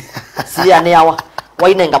siya neawa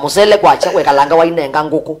wainenga musele kwacha wekalanga wainenga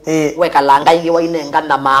nguku wekalanga ingi wainenga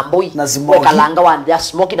na mambui wekalanga wandya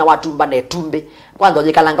smoki na watumba netumbe kwanza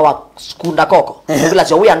wekalanga wa skunda koko bila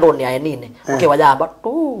cho uya ndoni ya nini okay wajamba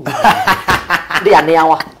ndia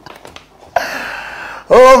neawa.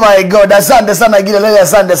 Oh my god, asante sana gile lele,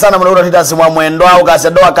 asante sana mnaura titasi mwa mwendo au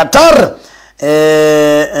kasedoa Qatar.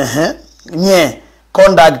 Nye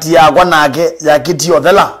contact ya kwa nake ya kiti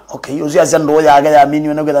othela. Okay, yozi asendo ya ya mini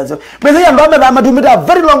wena kwa thaso. But they ndo ame tumita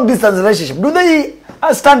very long distance relationship. Do they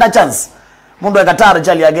stand a chance? Mundu ya Qatar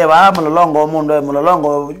chali yake ba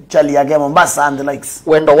mulolongo chali yake Mombasa and the likes.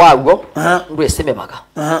 Wendo wago ndo eseme baka.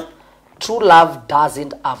 True love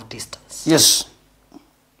doesn't have distance. Yes.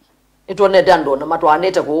 Ituone dando na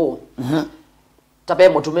matwanete ko. Tabe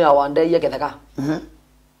mutumia wande yake thaka.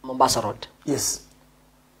 Mombasa Road. Yes.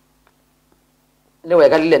 Newe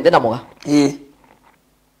galile ndena moga.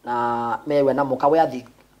 Na mewe na muka we athi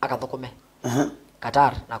akathukome.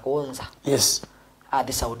 Qatar na kuunza. Yes.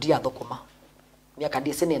 Athi Saudi athukuma. Miaka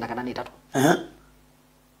ndisini na kana ni 3.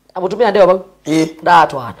 Amutumia ndio bau. Da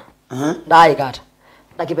twana. Da ikata.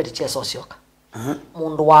 Na kibeti che sosioka.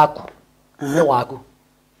 Mundu waku. Ni waku.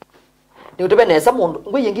 Ni utebeneza mundu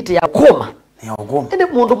nguyingiti ya kuma. Ya kuma. Ende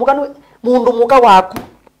mundu muka waku.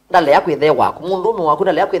 Ndale yakwe the waku. Mundu mu waku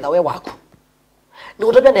ndale yakwe the we waku. Ni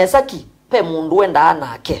utebeneza ki pe mundu wenda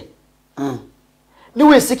nake. Ni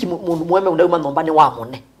wesiki mundu mweme undauma nombani wa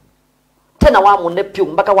mune. Tena wa mune pyu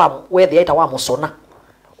mpaka wa wethi aita wa musona.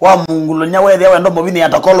 Wa mungulo nya wethi ya ndo mobini ya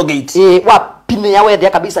colgate. Wa pine ya wethi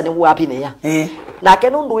kabisa ni wa pine ya. Na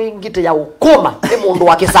kenundu ingite ya ukoma ni mundu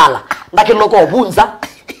wa kisala. Ndake loko obunza.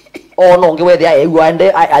 Ono nge wethi ya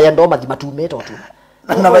ende ayendo matume totu.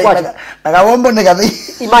 Na kawombo ne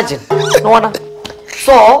kathi. Imagine. Unaona?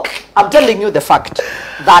 So, I'm telling you the fact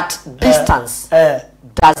that distance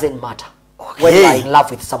doesn't matter when you are in love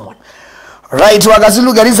with someone. Right,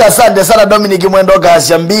 wakasilu Garissa, asante sana Dominic Mwendo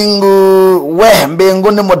kasya mbingu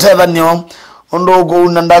mbingu ni moteva nyo ondoko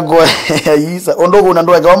unandako yisa ondoko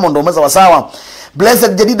unandoa kwa mondo mesa wasawa.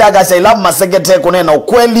 Blessed Jedida kasya I love Masegete kunena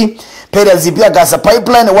ukweli. Pere zipia kasya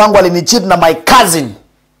pipeline wangu alinicheat na my cousin.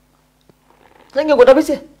 Nenge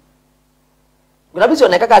ngotabisi? Ngotabisi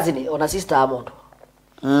oneka cousin ona sister amondo.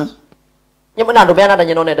 Nyama nando meana na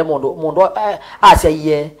nyenone de mundu asia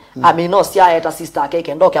iye amino sia eta sister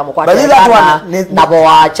keke ndoke amukwata na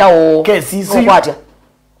boa chao kwatia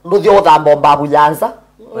nduthio thambo mbabu yanza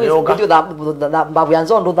nduthio thambo mbabu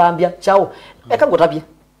yanza ndu thambia chao eka ngotabie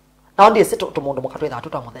na ndiye se to mundu muka twetha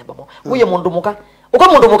tuta muthemba mo nguye mundu muka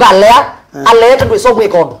uko mundu muka alea tandu so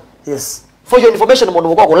mwikondo. Yes, for your information mundu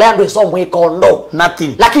muka kulea ndu so mwikondo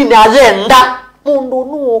nothing, lakini agenda mundu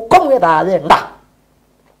nu komwetha agenda.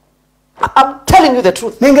 I'm telling you the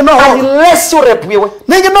truth. Unless you rape wewe.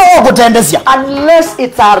 Unless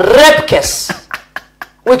it's a rape case.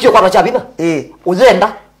 Wiki kwa chabina.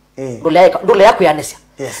 Uzenda. Ndole yako yanesia.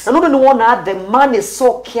 Yes. Na ndio niona the man is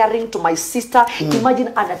so caring to my sister. Imagine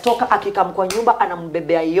anatoka akikam kwa nyumba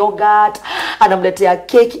anambebea yogurt, anamletea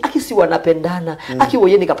keki, akisi wanapendana.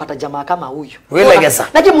 Akiwoye nikapata jamaa kama huyu. Welegeza.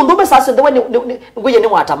 Naki mundume sasa ndewe nguye ni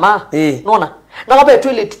mwatama. Unaona? Na ngabe tu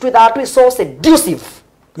so seductive.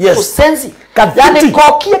 Yes. Kusensi. Yani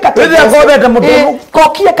kokia katedese.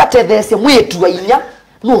 Kokia katedese mwetu wa inya.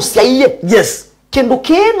 Nusia iye. Yes. Kendo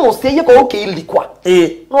keno siye kwa uke ilikuwa.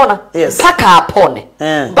 Unaona? Yes. Mpaka apone.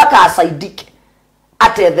 Mpaka asaidike.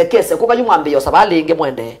 Atethekese kuka yumwambe yo sabali inge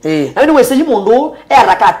mwende. Na ni wese yumundu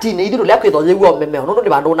erakatine idiro lya kwithoje gwo memeo. Nondo ni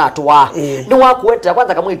bandu na atwa. Ni wakueta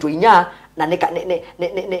kwanza kama mwetu inya na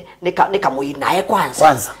nika muinae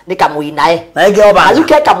kwanza. Nika muinae. Na ege oba.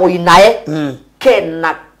 Azuke kamuinae.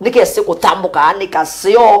 Kena nikese kutambuka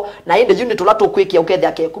nikasio na inde juni tulato kwikia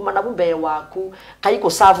ukethia ke kuma na bumbe waku kaiko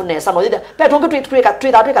serve nesa no thida pe tonge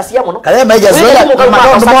twika sia muno kale meja zoela ndo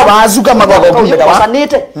bazuka magogo kumbe dawa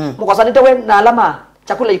mukosanite we na alama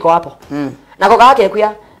chakula iko hapo na koka yake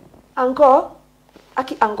kuya anko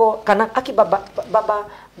kana aki baba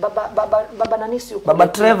nanisi uko baba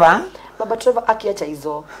Trevor akiacha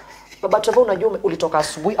hizo. Baba Trevor unajua ulitoka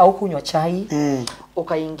asubuhi au kunywa chai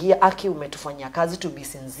ukaingia aki umetufanyia kazi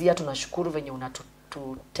tubisinzia tunashukuru venye to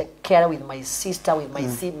take care with my sister with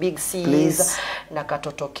my big sis na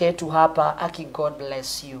katoto ketu hapa aki God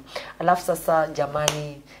bless you. Alafu sasa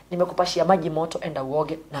jamani nimekupashia maji moto enda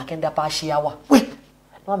uoge na akaenda pashia hawa.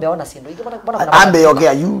 Mwambie ona siendo hiki mbona ambe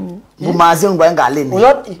yokea yu bumazi ngwenga aleni.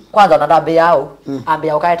 Uyo kwanza unadabe yao ambe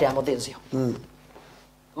yao kaete ya muthenzio.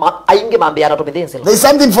 Ainge mambe yana topedhense. There is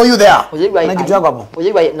something for you there. Na kitu yako hapo.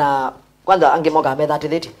 Oyewa na kwanza ange moga ambe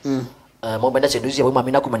 30. Mo benda seduzi ya mama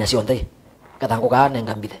mina kumanya sionde. Kathango kana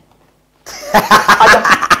ngambithe. Aja.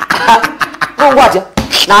 Mungu aja.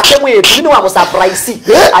 Na akemwe tuni wa surprise.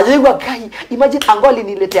 Ajewa kai. Imagine angoli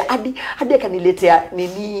niletea hadi akaniletea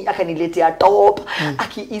nini akaniletea top.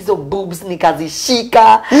 Aki hizo boobs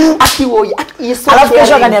nikazishika. Aki woi iso. Alafu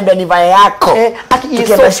kesho akaniambia nivae yako. Aki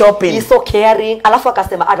iso shopping. Iso caring. Alafu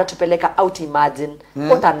akasema atatupeleka out imagine.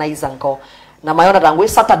 What a nice uncle. Na mayona tangwe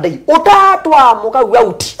Saturday. Utatwa muka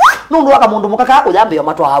out. Nundu waka mundu mukaka ujambe yo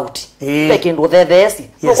matwa out. Peke ndo thethesi.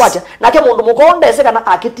 Nokwacha. Nake mundu mukonde se kana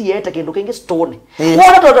akitiete kindu kingi stone.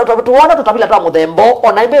 Wona tutabila twa muthembo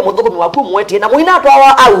ona imbe muthukumi waku mwetie na muina twa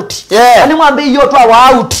wa out. Ani mwambe iyo twa wa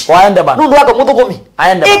out. Waende bana. Nundu waka muthukumi.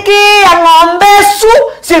 Aende. Iki ya ng'ombe su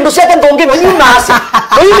sindu sete ndonge no yunasi.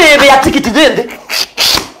 No ibe ya tikiti dende.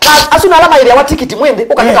 Asuna alama ile ya tikiti mwende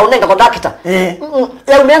ukataka unenga kondakta.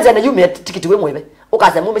 Ya umeanza na yume tikiti we mwebe.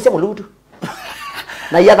 Ukaza mume se muludu.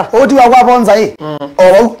 Na yada oti wa kwa bonza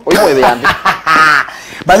oyimwebe yandi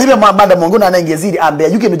bazibe manda mungu na ngeziri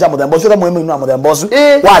ambe yuke no jamu dembo so ka mweme no amodembo so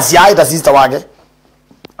wasia ita sister wake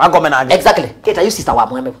akome nage exactly kita you sister wa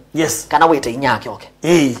mweme yes kana wete inyake okay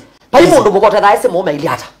pai mundu mukota thaise mume ili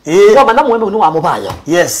hata kwa mana mweme ni wa mubayo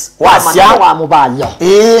yes wasia wa mubayo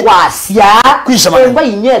wasia kwisha mana ngwa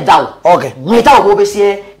inye dawo okay mwita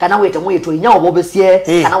obobesie kana wete mwitu inya obobesie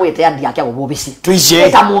kana wete andi yake obobesie tuishe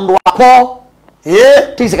eta mundu wako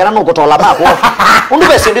tise kana no gotola mako undu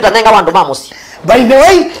bese ndita nenga bandu mamusi by the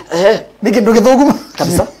way nikindu kithugu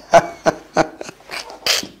kabisa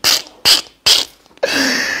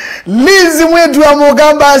Lizi mwetu wa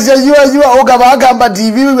mugamba asiyajua ukaba kamba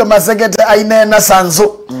TV we masekete aine na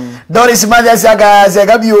sanzo Doris Mathia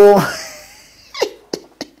siaka bio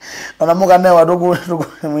ona mugane wa dogo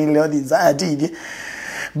mwile odi za tidi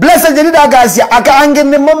Blessed Jenida Gasia akaange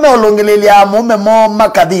ne mome olongelelia mume mo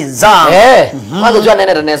makadinza mwanzo jua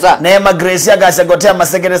nene reneza Neema Grace Gasia gotea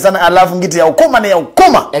masekete sana alafu ngiti ya ukoma na ya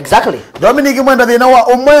ukoma exactly Dominic mwenda thina wa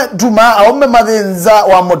umwe tuma aume mathinza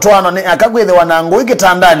wa motwano ni akagwithe wanangu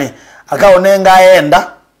ikitandani akaonenga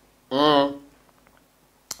enda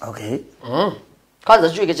okay kwanza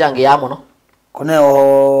juu ikichangi ya muno kone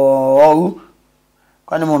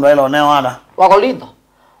kwani mundu ailo neo ada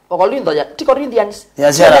wakolindo ya tiko Corinthians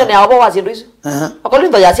ya sera ne abo wazi ndizo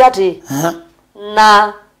wakolindo ya siati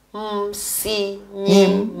na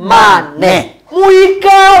msinyimane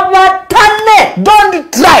muikavatane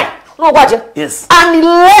don't try no kwaje yes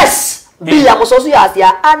unless bila musosu ya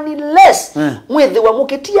asia unless mwethe wa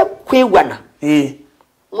muketia kwewana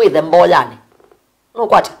mwethe mboyani no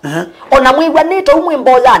kwaje ona mwigwa nito umwe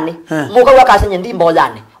mboyani muka wakasenye ndi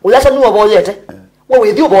mboyani Ulasa ni waboyete.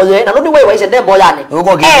 Wewe ndio boye na ndio wewe waise ndembo yani.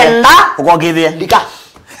 Uko githie. Ndika.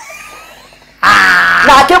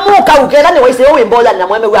 Na kemuka ukera ni waise wewe mboya na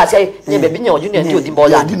mweme wewe asia nyembe binyo junior ndio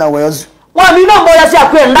dimboya. Ndina wewe. Wa mino mboya sia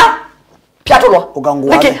kwenda. Piatulwa.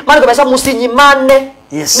 Ukangua. Niki mani kwa musinyimane.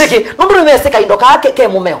 Yes. Niki nundu meseka indoka ke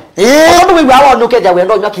mumeo. Nundu wewe awo nuke ja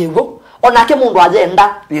wendo nywa kigo. Onake mundu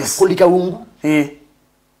agenda kulika ungu.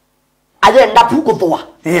 Agenda pu kuthwa.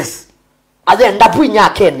 Yes. Agenda pu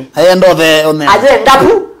nyakeni. Ayendo the one. Agenda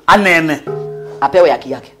pu anene. Apewe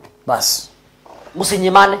yaki yake. Bas.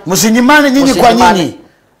 Musinyimane. Musinyimane nyinyi kwa nyinyi.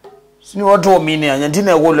 Sini watu omini anya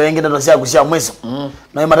ndine golo yenge ndo sia kushia mweso.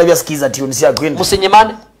 Na maravia skiza tune sia kwenda.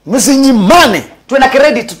 Musinyimane. Musinyimane. Tuena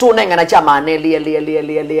credit tu nenga na chama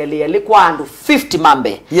li kwandu 50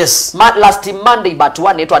 mambe. Yes. Last Monday but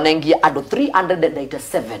one etwa nengia ado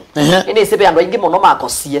 387. Ini sipe ando ingi mono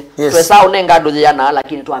makosie. Twesa unenga ado yana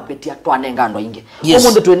lakini twapetia twanenga ando ingi.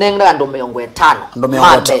 Umundu twenenga ando miongo 5.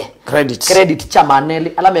 Mambe. Credit chama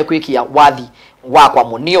neli alama ekwikia wadhi wa kwa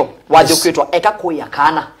munio. Wadhi kwitwa eka kuya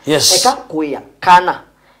kana.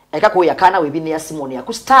 Eka kuya kana webini ya simoni ya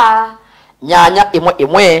kustar. Nyanya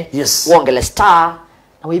imwe wongele star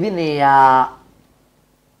na wibini ya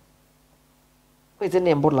weze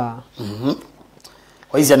nembula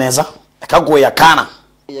waizi aneza akakuya kana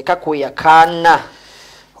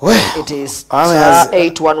we it is star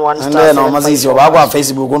 811 star no mazizi obagwa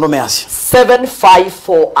Facebook ndo measi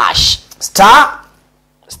 754 ash star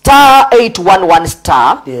 811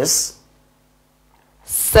 star yes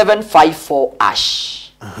 754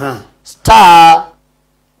 ash star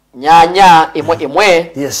nyanya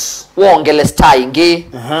imwe yes wongele star ingi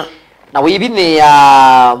na wibini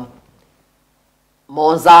ya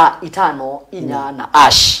monza itano inya na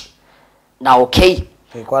ash na okay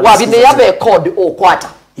wabini ya be code okwata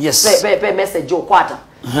yes be message okwata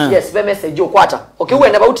yes be message okwata okay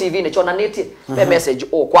wenda ba TV ne chona neti be message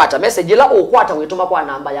okwata message la okwata wetuma kwa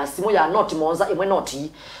namba ya simu ya not monza imwe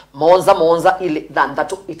noti monza ile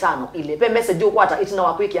dhandatu itano ile pe message okwata itina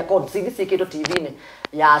wakwiki ya code CDC kito TV ne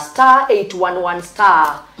ya star 811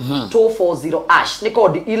 star 240 ash ni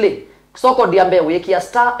code ile so code ya mbewe ya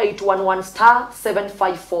star 811 star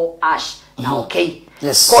 754 ash na okay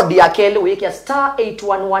code ya kele wiki ya star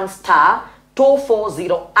 811 star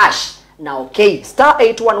 240 ash na okay star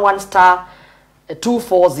 811 star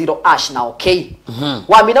 240 ash na okay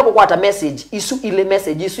wamina kukwata message isu ile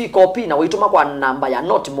message isu ikopi na waituma kwa namba ya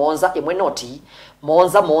not monza imwe noti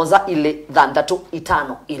monza ile dhandatu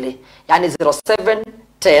itano ile yani 0710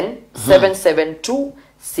 772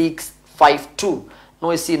 652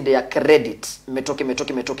 no isinde ya credit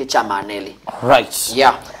metoke chama aneli right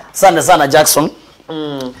yeah asante sana Jackson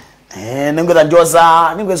ningweza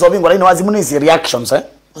njoza ningweza obingwa lakini wazimu ni reactions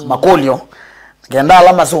makolio ngenda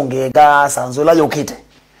alama songeka sanzola yokite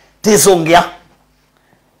tisongya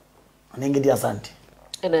ningi asante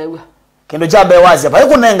enewa kendo chabe wazi hapa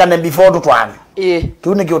ikunenga ne before tutwana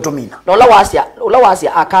kiune kiotomina no la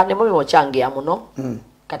wasia aka ne mwe mochangia muno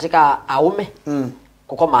katika aume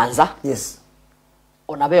kuko manza yes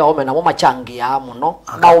onabe ome na machangia muno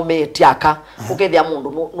maume tiaka ukethia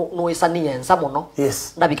mundu no isanie ensa muno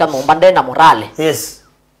ndabika nomba ndena morale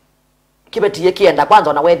kibeti kienda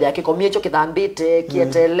kwanza na weather akikomie cho kithambite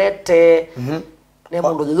kietelete ne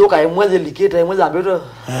mundu thuka imwezi likite imwezi ambito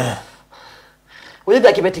Uyithi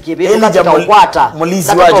akibeti kibiru katika ukwata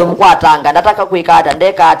mulizi wajo ukwata anga nataka kuikata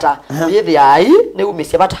ndekata uyithi ai ni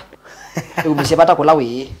umesepata kula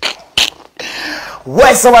wi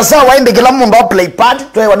wesa sawa inde kila mundu play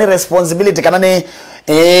part twa ni responsibility kana ni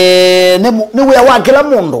we wa kila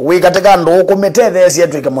mundu we katika ndo kumethe esi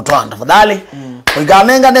yetu ikamutwanda fadhali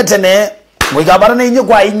wiganenga netene wigabara ni inyu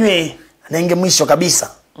kwa inywe nenge mwisho kabisa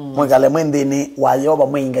mwegale mwendini wa yoba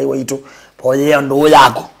mwinga iwaitu poye ndo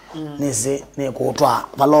yako nisi ni kutwa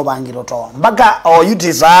valoba ngiro to mpaka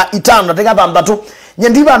oyutisa itano teka tandatu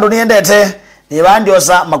nyendiba ndo niendete ni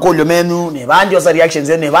bandiosa makolyo menu ni bandiosa reactions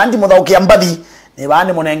ni bandi muthaukia mbathi ni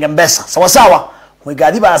bandi munenge mbesa sawa sawa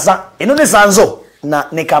mwigadi basa ino ni sanzo na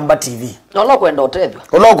ni Kamba TV no kwenda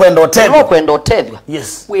otethwa kwenda otethwa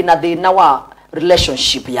yes we na thina wa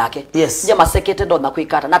relationship yake yes sekete ndo na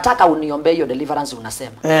kuikata nataka uniombe hiyo deliverance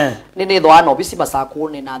unasema nini dhoano bisi basaku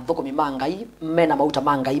ni na thoko mimangai mena mauta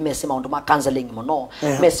mangai mesema ndo ma counseling mono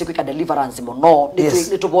mesi kuika deliverance mono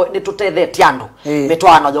nitutethe tiando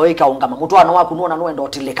metwana joika ungama mutwana waku nuona nuendo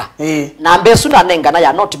otilika na mbesu na nenga na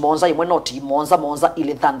ya not monza imwe noti monza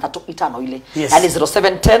ile thandatu itano ile yani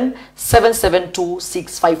 0710 772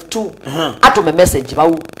 652 atume message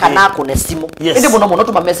bau kana kune simu ndi muno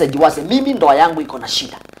tuma message wase mimi ndo yangu iko na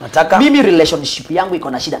shida. Nataka mimi relationship yangu iko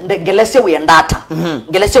na shida. Ngelese uendata.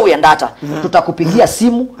 Ngelese uendata. Tutakupigia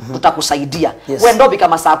simu, tutakusaidia. We ndo bika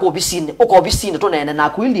masako obisini, uko obisini to nene na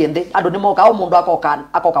kuiliende ado ni moka au mundu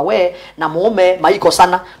akoka we na mume maiko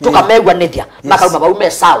sana tukamegwa nethia maka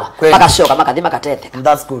baume sawa maka shoka maka thima katete.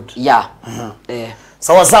 That's good. Yeah.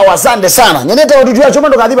 Sawa sawa, asante sana. Nyeneta utujua choma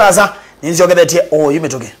ndo kadhiba sasa. Ninzi ogedetie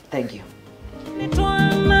yumetoke. Thank you.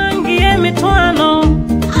 Mitwana ngie mitwano.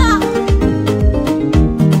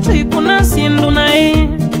 Tuikuna sindu nai.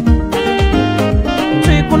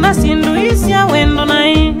 Tuikuna sindu isya wendo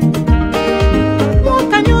nai.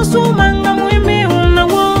 Wakanyosu manga mweme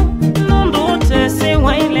unawo. Nondo tese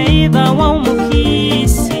wa ile idha wa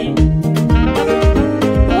umukisi.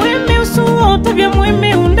 Mweme usuo tabia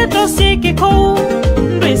mweme undeto sikiko.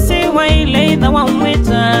 Ndwese wa ile idha wa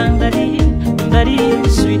umweta ndari. Ndari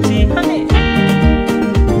sweetie honey.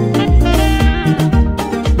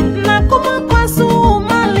 Nakuma kwa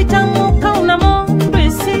suma litamuka unamo.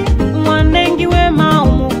 Ndwese wanengi wema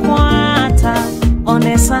umukwata.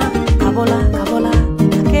 Onesa kabola kabola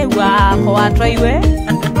akewa kwa watwaiwe.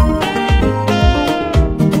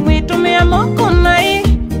 Witumia moko nai.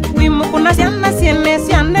 Wimukuna siana siene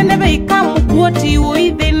siane nebe ikamu kuoti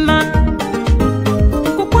uidhina.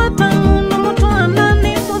 Kukwata mundu mutu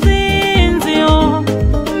anani mudhinzio.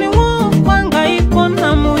 Niwo kwanga iko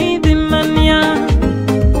na muidhinania.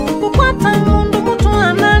 Kukwata mundu mutu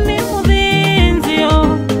anani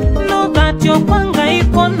mudhinzio. Know that yo kwanga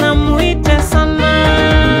iko na muite sana.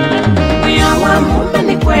 Wiawa mume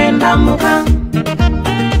ni kwenda muka.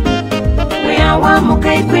 Wiawa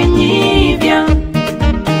muka ikwenyivya.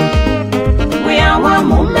 Wiawa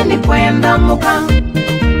mume ni kwenda muka.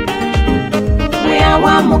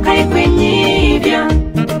 Wiawa muka ikwenyivya.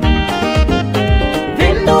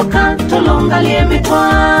 Vinduka tulungalie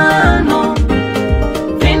mitwano.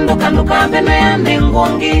 Vinduka nduka beno ya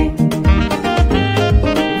nengongi.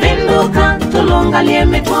 Vinduka tulungalie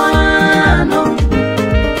mitwano.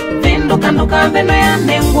 Vinduka nduka beno ya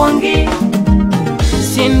nengongi.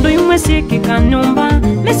 Sindu yumwe siki kanyumba.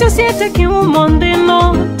 Nesyo siete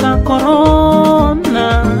kiumondino ta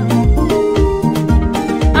corona.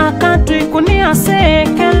 Akatui kunia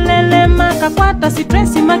sekelele makakwata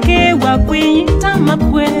sitresi makewa kuita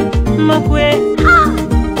makwe.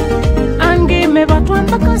 Angi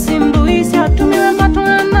mebatwanda kasindu isi atumiwe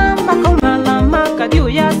matwana maka unala maka diu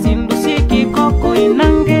ya sindu siki koko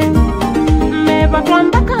inange.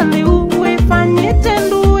 Mebatwanda kali uwe fanyite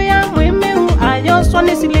ndu ya mwemeu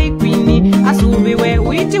ayoswani sile kwini asubiwe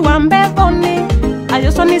uiti wa mbeboni.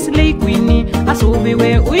 Ayoswani sile kwini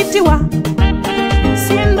asubiwe uiti wa.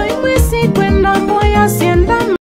 Siendo imwesi kwenda mboya siendo